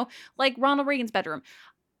in, like Ronald Reagan's bedroom.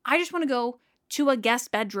 I just want to go to a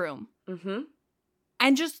guest bedroom. Mm-hmm.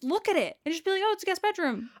 And just look at it and just be like, oh, it's a guest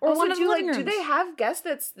bedroom. Or one of the living rooms. Do they have guests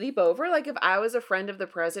that sleep over? Like, if I was a friend of the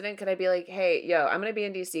president, could I be like, hey, I'm going to be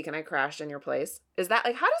in D.C. Can I crash in your place? Is that,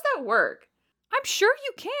 like, how does that work? I'm sure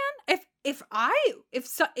you can. If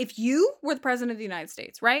you were the president of the United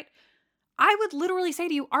States, right? I would literally say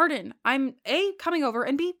to you, Arden, I'm A, coming over,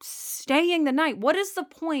 and B, staying the night. What is the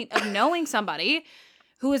point of knowing somebody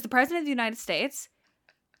who is the president of the United States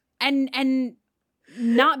and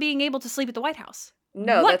not being able to sleep at the White House?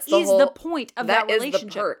 No, what is the point of that relationship?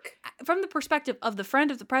 Is the perk. From the perspective of the friend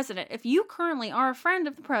of the president, if you currently are a friend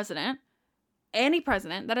of the president, any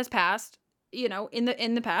president that has passed, in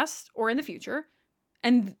the past or in the future,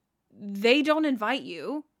 and they don't invite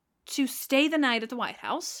you to stay the night at the White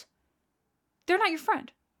House, they're not your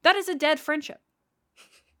friend. That is a dead friendship.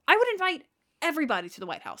 I would invite everybody to the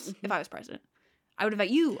White House if I was president. I would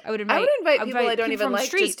invite you. I would invite people I don't even like,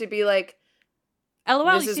 just to be like,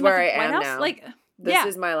 LOL, this is where I am now. Like, this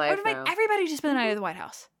is my life now. I would invite everybody to spend the night at the White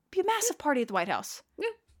House. Be a massive party at the White House. Yeah,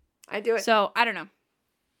 I do it. So, I don't know.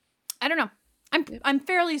 I'm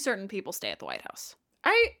fairly certain people stay at the White House.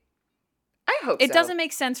 I hope so. It doesn't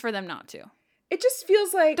make sense for them not to. It just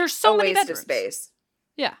feels like there's so many waste bedrooms. of space.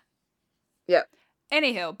 Yeah. Yep.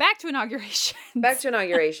 Anywho, back to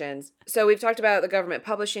inaugurations. So we've talked about the government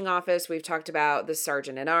publishing office. We've talked about the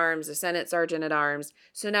sergeant at arms, the Senate sergeant at arms.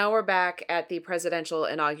 So now we're back at the Presidential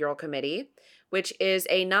Inaugural Committee, which is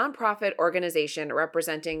a nonprofit organization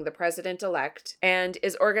representing the president-elect and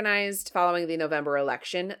is organized following the November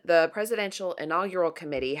election. The Presidential Inaugural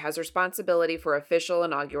Committee has responsibility for official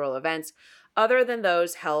inaugural events other than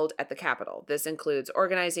those held at the Capitol. This includes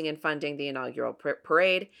organizing and funding the inaugural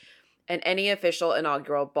parade and any official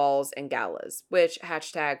inaugural balls and galas, which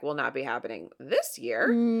 # will not be happening this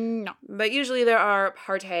year. No. But usually there are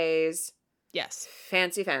parties. Yes.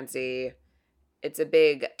 Fancy. It's a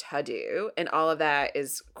big to-do, and all of that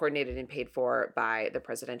is coordinated and paid for by the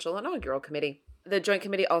Presidential Inaugural Committee. The Joint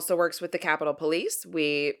Committee also works with the Capitol Police.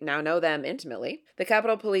 We now know them intimately. The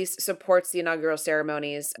Capitol Police supports the inaugural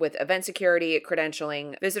ceremonies with event security,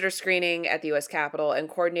 credentialing, visitor screening at the U.S. Capitol, and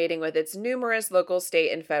coordinating with its numerous local,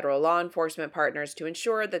 state, and federal law enforcement partners to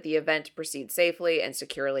ensure that the event proceeds safely and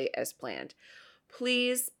securely as planned.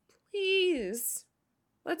 Please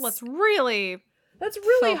let's really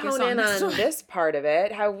focus hone in this on one. this part of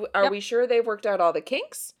it. How are we sure they've worked out all the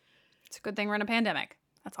kinks? It's a good thing we're in a pandemic.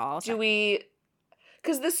 That's all I'll say.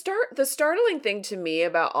 Because the startling thing to me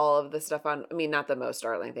about all of the stuff not the most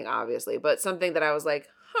startling thing, obviously, but something that I was like,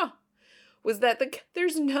 was that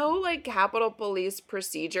there's no, like, Capitol Police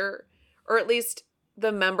procedure, or at least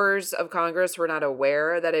the members of Congress were not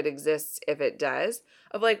aware that it exists if it does,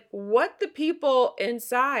 of, like, what the people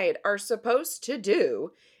inside are supposed to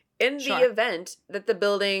do in the event that the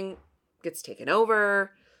building gets taken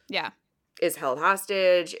over. Yeah. Is held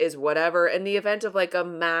hostage, is whatever. In the event of, like, a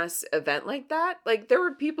mass event like that, like, there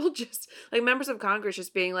were people just, like, members of Congress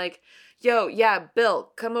just being like, yo, yeah,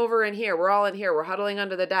 Bill, come over in here. We're all in here. We're huddling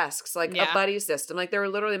under the desks, like a buddy system. Like, there were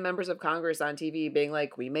literally members of Congress on TV being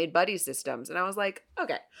like, we made buddy systems. And I was like,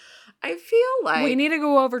 okay, I feel like we need to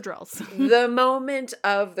go over drills. The moment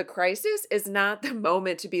of the crisis is not the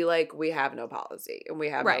moment to be like, we have no policy and we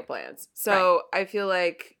have no plans. So I feel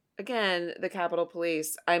like, again, the Capitol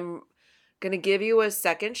Police, I'm going to give you a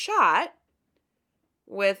second shot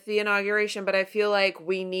with the inauguration, but I feel like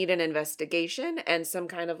we need an investigation and some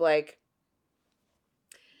kind of, like,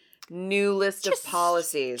 new list of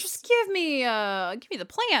policies. Just give me the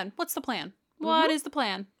plan. What's the plan? What is the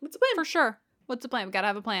plan? What's the plan? For sure. What's the plan? We got to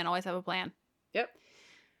have a plan. Always have a plan. Yep.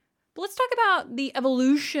 But let's talk about the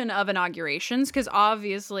evolution of inaugurations, because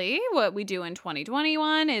obviously what we do in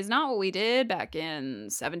 2021 is not what we did back in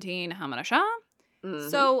 17 Hamanasha.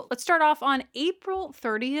 So let's start off on April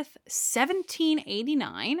 30th,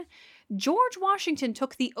 1789. George Washington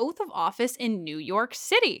took the oath of office in New York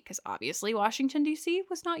City, because obviously Washington, D.C.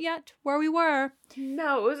 was not yet where we were.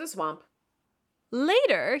 No, it was a swamp.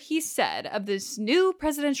 Later, he said of this new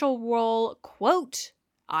presidential role, quote,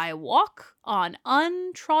 "I walk on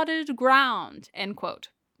untrodden ground," end quote.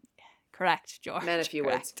 Correct, George. Meant a few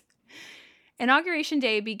words. Inauguration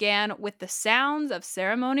Day began with the sounds of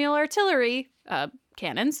ceremonial artillery,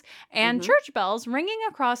 cannons, and church bells ringing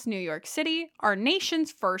across New York City, our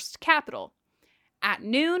nation's first capital. At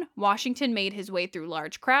noon, Washington made his way through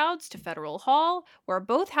large crowds to Federal Hall, where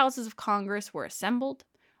both houses of Congress were assembled.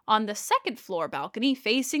 On the second floor balcony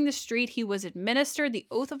facing the street, he was administered the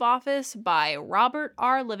oath of office by Robert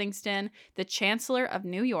R. Livingston, the Chancellor of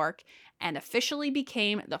New York, and officially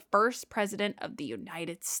became the first president of the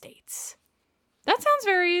United States. That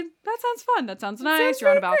sounds fun. That sounds nice. You're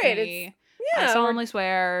on a balcony. I solemnly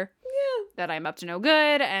swear that I'm up to no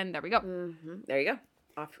good, and there we go. There you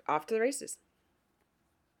go. Off to the races.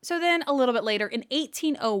 So then, a little bit later, in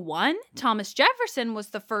 1801, Thomas Jefferson was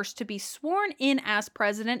the first to be sworn in as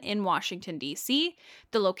president in Washington, D.C.,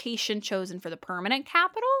 the location chosen for the permanent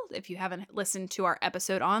capital. If you haven't listened to our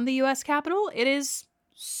episode on the U.S. Capitol, it is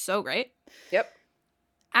so great. Yep.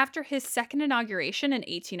 After his second inauguration in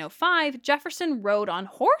 1805, Jefferson rode on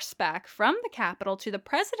horseback from the Capitol to the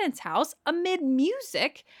president's house amid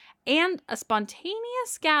music and a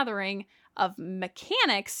spontaneous gathering of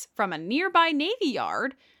mechanics from a nearby Navy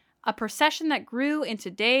yard, a procession that grew into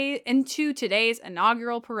today's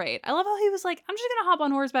inaugural parade. I love how he was like, I'm just going to hop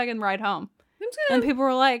on horseback and ride home. And people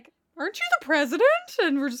were like, aren't you the president?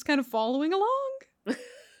 And we're just kind of following along.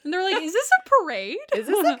 And they're like, is this a parade? Is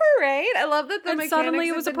this a parade? I love that the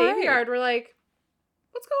mechanics at the Navy Yard were like,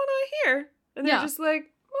 what's going on here? And they're just like,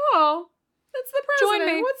 oh, that's the president.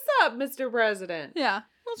 Join me. What's up, Mr. President? Yeah,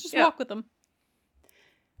 let's just walk with them.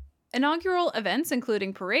 Inaugural events,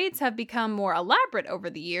 including parades, have become more elaborate over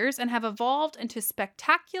the years and have evolved into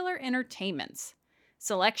spectacular entertainments.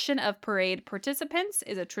 Selection of parade participants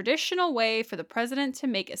is a traditional way for the president to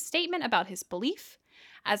make a statement about his belief,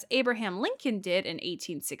 as Abraham Lincoln did in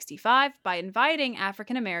 1865 by inviting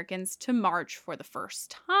African Americans to march for the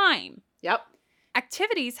first time. Yep.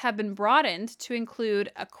 Activities have been broadened to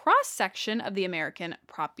include a cross-section of the American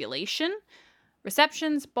population.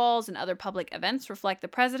 Receptions, balls, and other public events reflect the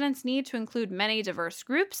president's need to include many diverse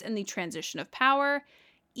groups in the transition of power,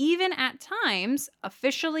 even at times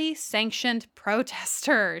officially sanctioned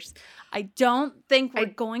protesters. I don't think we're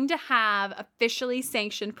going to have officially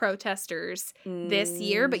sanctioned protesters this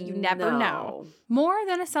year, but you never know. More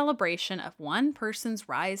than a celebration of one person's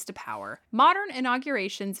rise to power, modern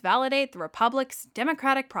inaugurations validate the Republic's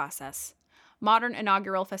democratic process. Modern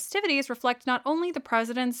inaugural festivities reflect not only the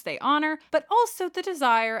presidents they honor, but also the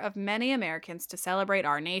desire of many Americans to celebrate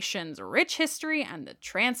our nation's rich history and the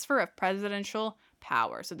transfer of presidential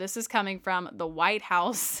power. So this is coming from the White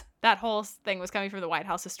House. That whole thing was coming from the White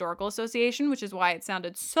House Historical Association, which is why it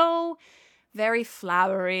sounded so very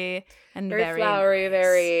flowery and very flowery,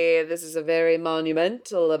 nice. This is a very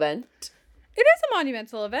monumental event. It is a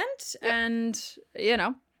monumental event, and,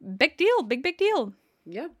 big deal, big deal.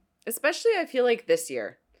 Yeah. Especially, I feel like this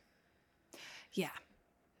year. Yeah.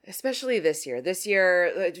 Especially this year. This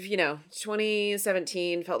year,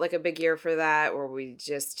 2017 felt like a big year for that, where we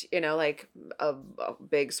just, like a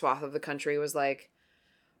big swath of the country was like,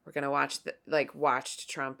 we're going to watched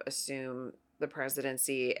Trump assume the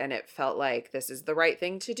presidency, and it felt like this is the right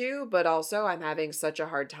thing to do, but also I'm having such a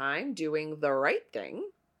hard time doing the right thing.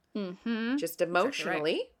 Mm-hmm. Just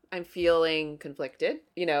emotionally, right. I'm feeling conflicted,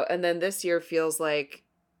 and then this year feels like,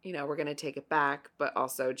 we're going to take it back, but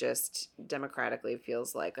also just democratically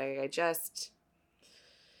feels like that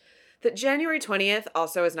January 20th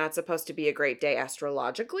also is not supposed to be a great day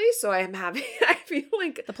astrologically. So I feel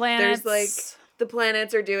like the planets, the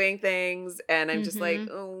planets are doing things, and I'm just like,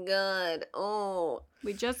 oh God,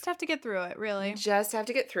 we just have to get through it, really. Just have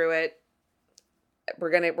to get through it. We're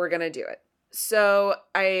gonna do it. So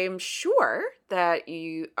I'm sure that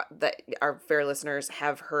our fair listeners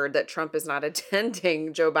have heard that Trump is not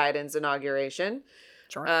attending Joe Biden's inauguration.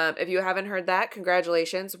 Sure. If you haven't heard that,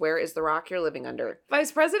 congratulations. Where is the rock you're living under?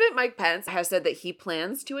 Vice President Mike Pence has said that he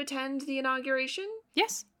plans to attend the inauguration.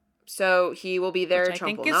 Yes. So he will be there. Which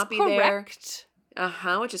Trump will is not be correct.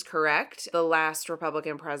 there. Which is correct. The last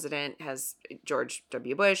Republican president George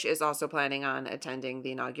W. Bush is also planning on attending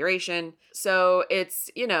the inauguration. So it's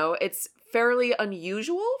fairly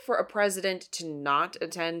unusual for a president to not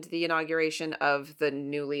attend the inauguration of the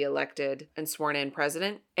newly elected and sworn in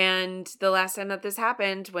president. And the last time that this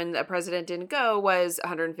happened, when a president didn't go, was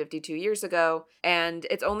 152 years ago. And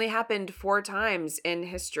it's only happened 4 times in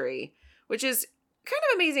history, which is kind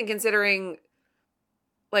of amazing considering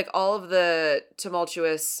like all of the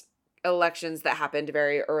tumultuous elections that happened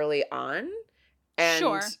very early on. And,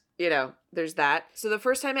 sure. There's that. So the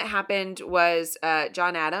first time it happened was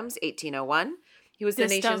John Adams, 1801. He was the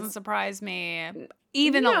nation's... This doesn't surprise me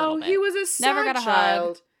even a little bit. He was a sad Never got a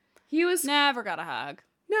child. Hug. He was... Never got a hug.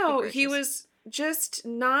 No, he was just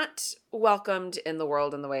not welcomed in the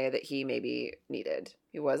world in the way that he maybe needed.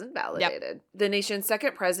 He wasn't validated. Yep. The nation's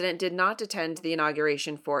second president did not attend the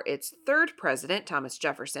inauguration for its third president, Thomas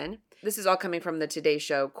Jefferson. This is all coming from the Today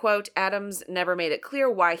Show. Quote, Adams never made it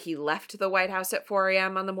clear why he left the White House at 4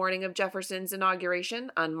 a.m. on the morning of Jefferson's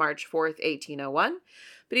inauguration on March 4th, 1801,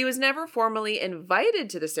 but he was never formally invited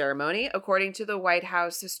to the ceremony, according to the White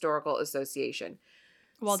House Historical Association.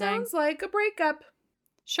 Well, sounds like a breakup.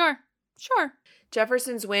 Sure.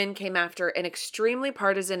 Jefferson's win came after an extremely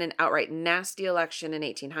partisan and outright nasty election in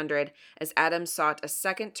 1800, as Adams sought a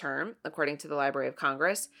second term, according to the Library of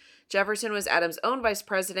Congress. Jefferson was Adams' own vice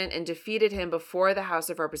president and defeated him before the House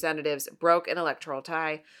of Representatives broke an electoral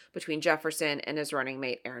tie between Jefferson and his running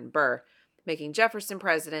mate Aaron Burr, making Jefferson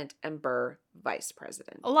president and Burr vice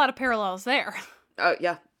president. A lot of parallels there. Oh,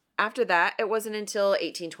 yeah. After that, it wasn't until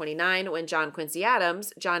 1829 when John Quincy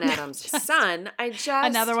Adams, John Adams' son,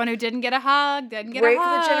 another one who didn't get a hug, break the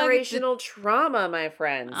generational trauma, my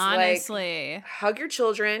friends. Honestly. Like, hug your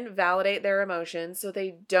children, validate their emotions so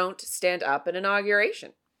they don't stand up in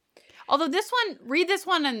inauguration. Although read this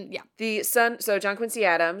one and yeah. So John Quincy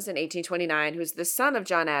Adams in 1829, who's the son of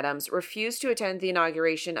John Adams, refused to attend the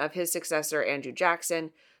inauguration of his successor, Andrew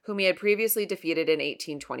Jackson, whom he had previously defeated in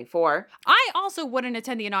 1824. I also wouldn't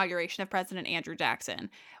attend the inauguration of President Andrew Jackson.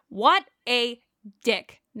 What a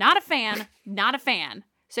dick. Not a fan. Not a fan.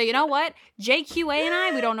 So you know what? JQA and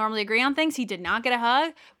I, we don't normally agree on things. He did not get a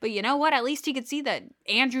hug. But you know what? At least he could see that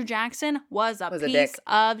Andrew Jackson was a piece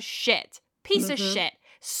of shit. Piece of shit.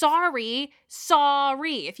 Sorry.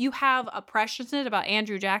 If you have a precedent about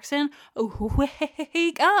Andrew Jackson,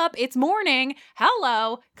 wake up. It's morning.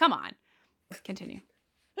 Hello. Come on. Continue.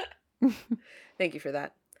 Thank you for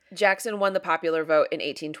that. Jackson won the popular vote in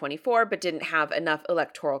 1824, but didn't have enough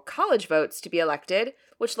electoral college votes to be elected,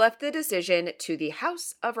 which left the decision to the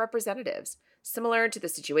House of Representatives, similar to the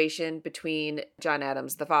situation between John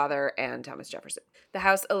Adams, the father, and Thomas Jefferson. The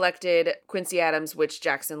House elected Quincy Adams, which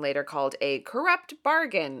Jackson later called a corrupt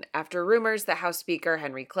bargain, after rumors that House Speaker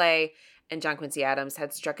Henry Clay and John Quincy Adams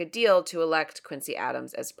had struck a deal to elect Quincy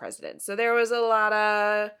Adams as president. So there was a lot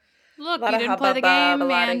of... Look, you didn't play the game,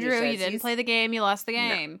 Andrew. You didn't play the game. You lost the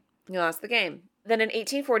game. No, you lost the game. Then in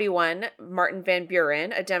 1841, Martin Van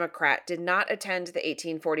Buren, a Democrat, did not attend the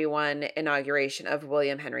 1841 inauguration of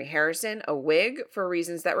William Henry Harrison, a Whig, for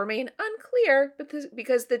reasons that remain unclear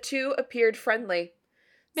because the two appeared friendly.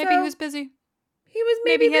 Maybe he was busy. He was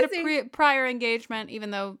maybe he busy. had a prior engagement, even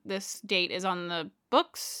though this date is on the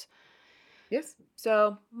books. Yes.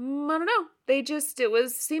 So, I don't know.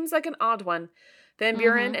 Seems like an odd one. Van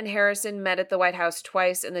Buren and Harrison met at the White House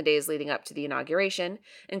twice in the days leading up to the inauguration,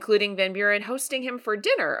 including Van Buren hosting him for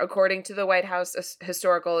dinner, according to the White House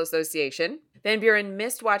Historical Association. Van Buren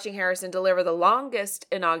missed watching Harrison deliver the longest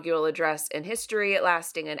inaugural address in history,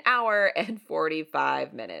 lasting an hour and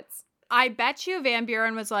 45 minutes. I bet you Van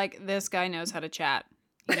Buren was like, this guy knows how to chat.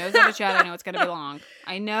 He knows how to chat. I know it's going to be long.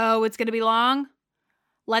 I know it's going to be long.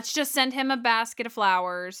 Let's just send him a basket of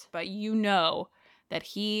flowers. But you know that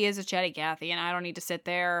he is a chatty Cathy, and I don't need to sit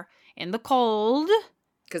there in the cold.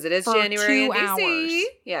 Because it is January in DC. Hours.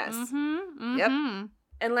 Yes. Mm-hmm. Yep.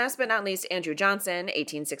 And last but not least, Andrew Johnson,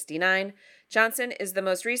 1869. Johnson is the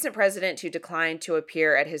most recent president to decline to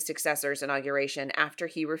appear at his successor's inauguration after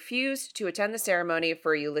he refused to attend the ceremony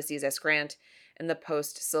for Ulysses S. Grant in the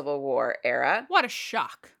post-Civil War era. What a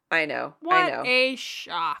shock. I know. What a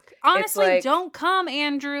shock. Honestly, like, don't come,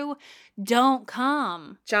 Andrew. Don't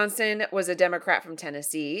come. Johnson was a Democrat from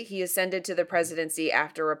Tennessee. He ascended to the presidency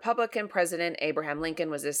after Republican President Abraham Lincoln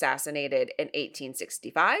was assassinated in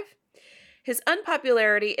 1865. His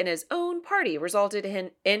unpopularity in his own party resulted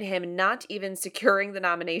in him not even securing the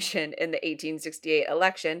nomination in the 1868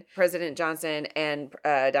 election. President Johnson and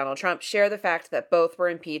Donald Trump share the fact that both were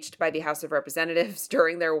impeached by the House of Representatives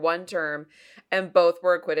during their one term, and both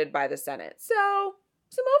were acquitted by the Senate. So,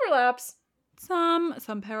 some overlaps.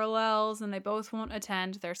 Some parallels, and they both won't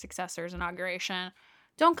attend their successor's inauguration.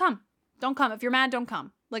 Don't come. Don't come. If you're mad, don't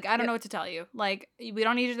come. Like, I don't know what to tell you. Like, we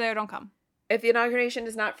don't need you there. Don't come. If the inauguration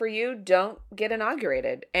is not for you, don't get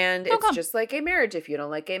inaugurated. And it's just like gay marriage. If you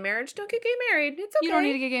don't like gay marriage, don't get gay married. It's okay. You don't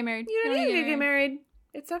need to get gay married. You don't need to get gay married.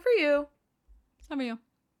 It's not for you. It's not for you.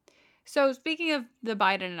 So speaking of the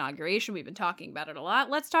Biden inauguration, we've been talking about it a lot.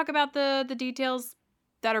 Let's talk about the details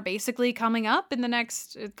that are basically coming up in the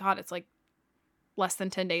next, God, it's like less than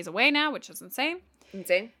 10 days away now, which is insane.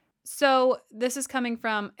 Insane. So this is coming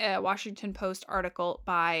from a Washington Post article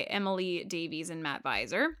by Emily Davies and Matt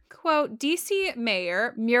Visor. Quote, D.C.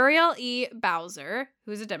 Mayor Muriel E. Bowser,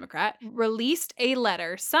 who's a Democrat, released a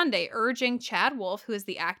letter Sunday urging Chad Wolf, who is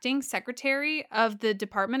the acting secretary of the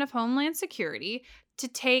Department of Homeland Security, to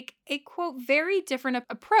take a, quote, very different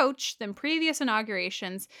approach than previous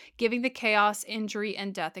inaugurations, given the chaos, injury,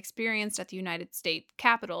 and death experienced at the United States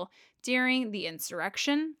Capitol during the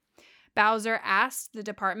insurrection. Bowser asked the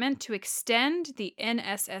department to extend the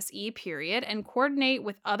NSSE period and coordinate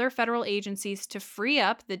with other federal agencies to free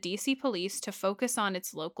up the DC police to focus on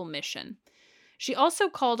its local mission. She also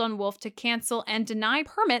called on Wolf to cancel and deny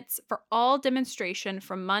permits for all demonstration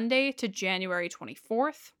from Monday to January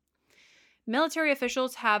 24th. Military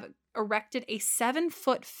officials have erected a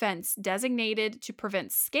 7-foot fence designated to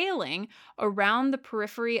prevent scaling around the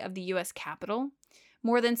periphery of the U.S. Capitol.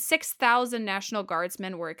 More than 6,000 National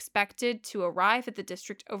Guardsmen were expected to arrive at the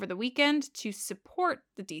district over the weekend to support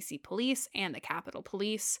the D.C. police and the Capitol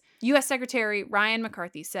Police. U.S. Secretary Ryan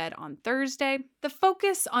McCarthy said on Thursday, the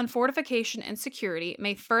focus on fortification and security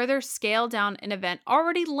may further scale down an event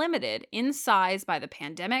already limited in size by the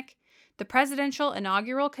pandemic. The Presidential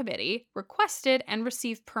Inaugural Committee requested and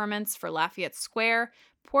received permits for Lafayette Square,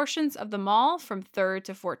 portions of the mall from 3rd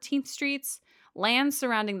to 14th Streets, land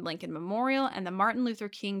surrounding the Lincoln Memorial and the Martin Luther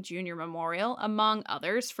King Jr. Memorial, among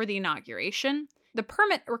others, for the inauguration. The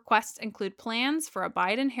permit requests include plans for a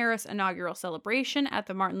Biden-Harris inaugural celebration at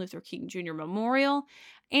the Martin Luther King Jr. Memorial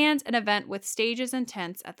and an event with stages and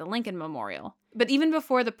tents at the Lincoln Memorial. But even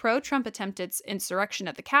before the pro-Trump attempted insurrection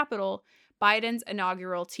at the Capitol, Biden's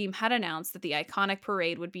inaugural team had announced that the iconic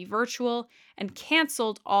parade would be virtual and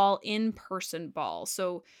canceled all in-person balls.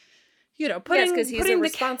 So, you know, because he's a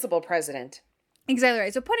responsible president. Exactly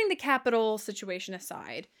right. So putting the Capitol situation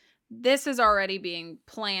aside, this is already being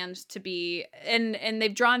planned to be, and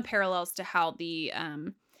they've drawn parallels to how the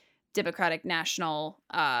Democratic National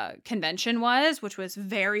Convention was, which was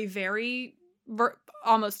very, very,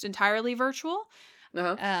 almost entirely virtual.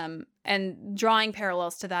 Uh-huh. And drawing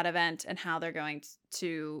parallels to that event and how they're going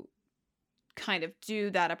to kind of do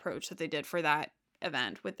that approach that they did for that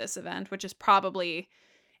event with this event, which is probably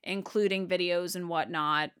including videos and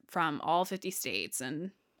whatnot from all 50 states and,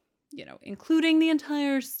 you know, including the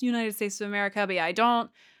entire United States of America. But yeah, I don't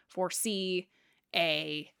foresee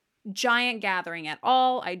a giant gathering at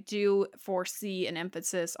all. I do foresee an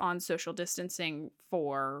emphasis on social distancing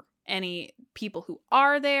for any people who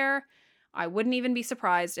are there. I wouldn't even be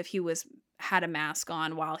surprised if he had a mask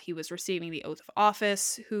on while he was receiving the oath of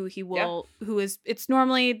office, it's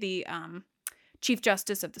normally the Chief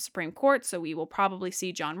Justice of the Supreme Court, so we will probably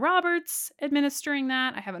see John Roberts administering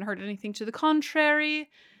that. I haven't heard anything to the contrary.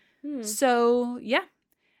 So, yeah.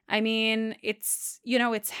 I mean, it's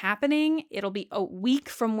happening. It'll be a week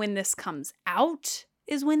from when this comes out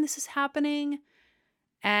is when this is happening.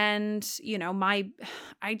 And, you know,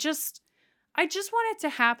 I just want it to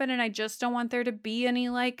happen, and I just don't want there to be any,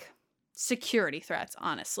 like, security threats,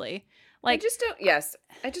 honestly. Like,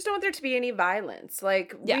 I just don't want there to be any violence.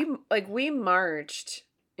 Like, Yeah. we marched,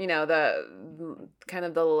 the kind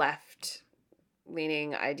of the left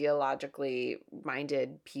leaning, ideologically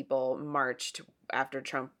minded people marched after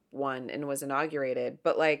Trump won and was inaugurated.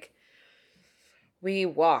 But like, we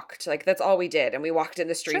walked, like, that's all we did. And we walked in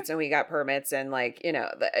the streets and we got permits and like,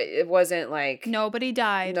 it wasn't like nobody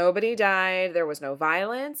died. Nobody died. There was no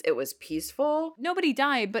violence. It was peaceful. Nobody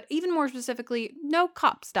died, but even more specifically, no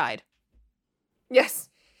cops died. Yes.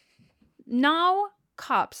 No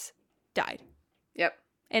cops died. Yep.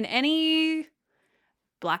 In any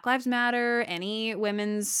Black Lives Matter, any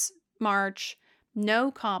women's march,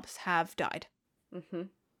 no cops have died. Mm-hmm.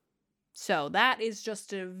 So that is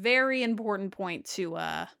just a very important point to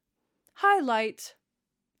highlight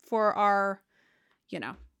for our,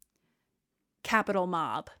 capital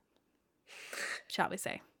mob, shall we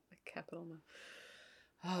say. Capital mob.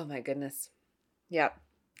 Oh, my goodness. Yep.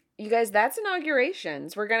 You guys, that's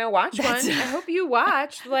Inaugurations. We're going to watch one. I hope you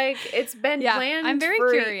watched. Like, it's been planned. I'm very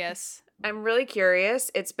curious. I'm really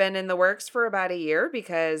curious. It's been in the works for about a year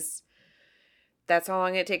because that's how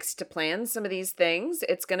long it takes to plan some of these things.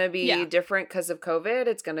 It's going to be different because of COVID.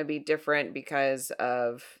 It's going to be different because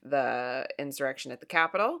of the insurrection at the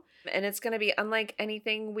Capitol. And it's going to be unlike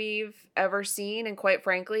anything we've ever seen. And quite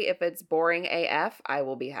frankly, if it's boring AF, I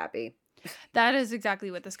will be happy. That is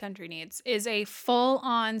exactly what this country needs, is a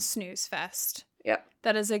full-on snooze fest. Yep.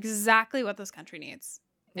 That is exactly what this country needs.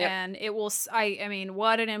 Yep. And it will, I mean,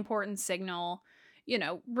 what an important signal.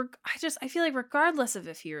 I feel like regardless of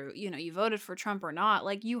if you voted for Trump or not,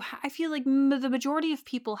 like I feel like the majority of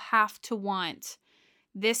people have to want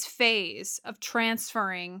this phase of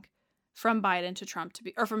transferring from Biden to Trump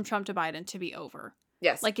from Trump to Biden to be over.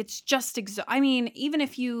 Yes. Like it's just,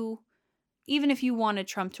 even if you wanted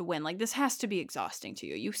Trump to win, like this has to be exhausting to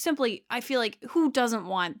you. I feel like who doesn't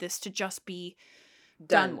want this to just be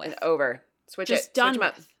done with? And over. Switch just it. done Switch 'em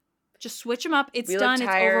up. with. Just switch them up. It's we done. Look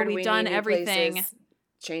It's tired. over. We've done everything. Places.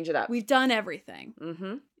 Change it up. We've done everything.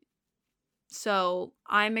 Mm-hmm. So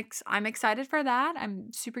I'm excited for that.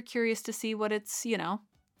 I'm super curious to see what it's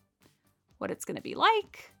what it's gonna be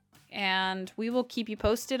like, and we will keep you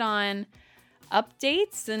posted on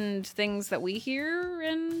updates and things that we hear,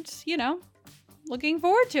 and looking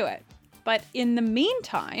forward to it. But in the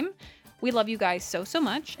meantime, we love you guys so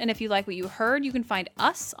much. And if you like what you heard, you can find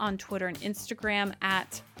us on Twitter and Instagram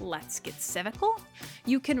at Let's Get Civical.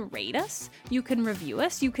 You can rate us. You can review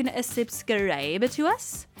us. You can subscribe to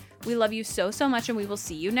us. We love you so much, and we will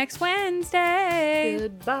see you next Wednesday.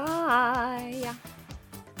 Goodbye.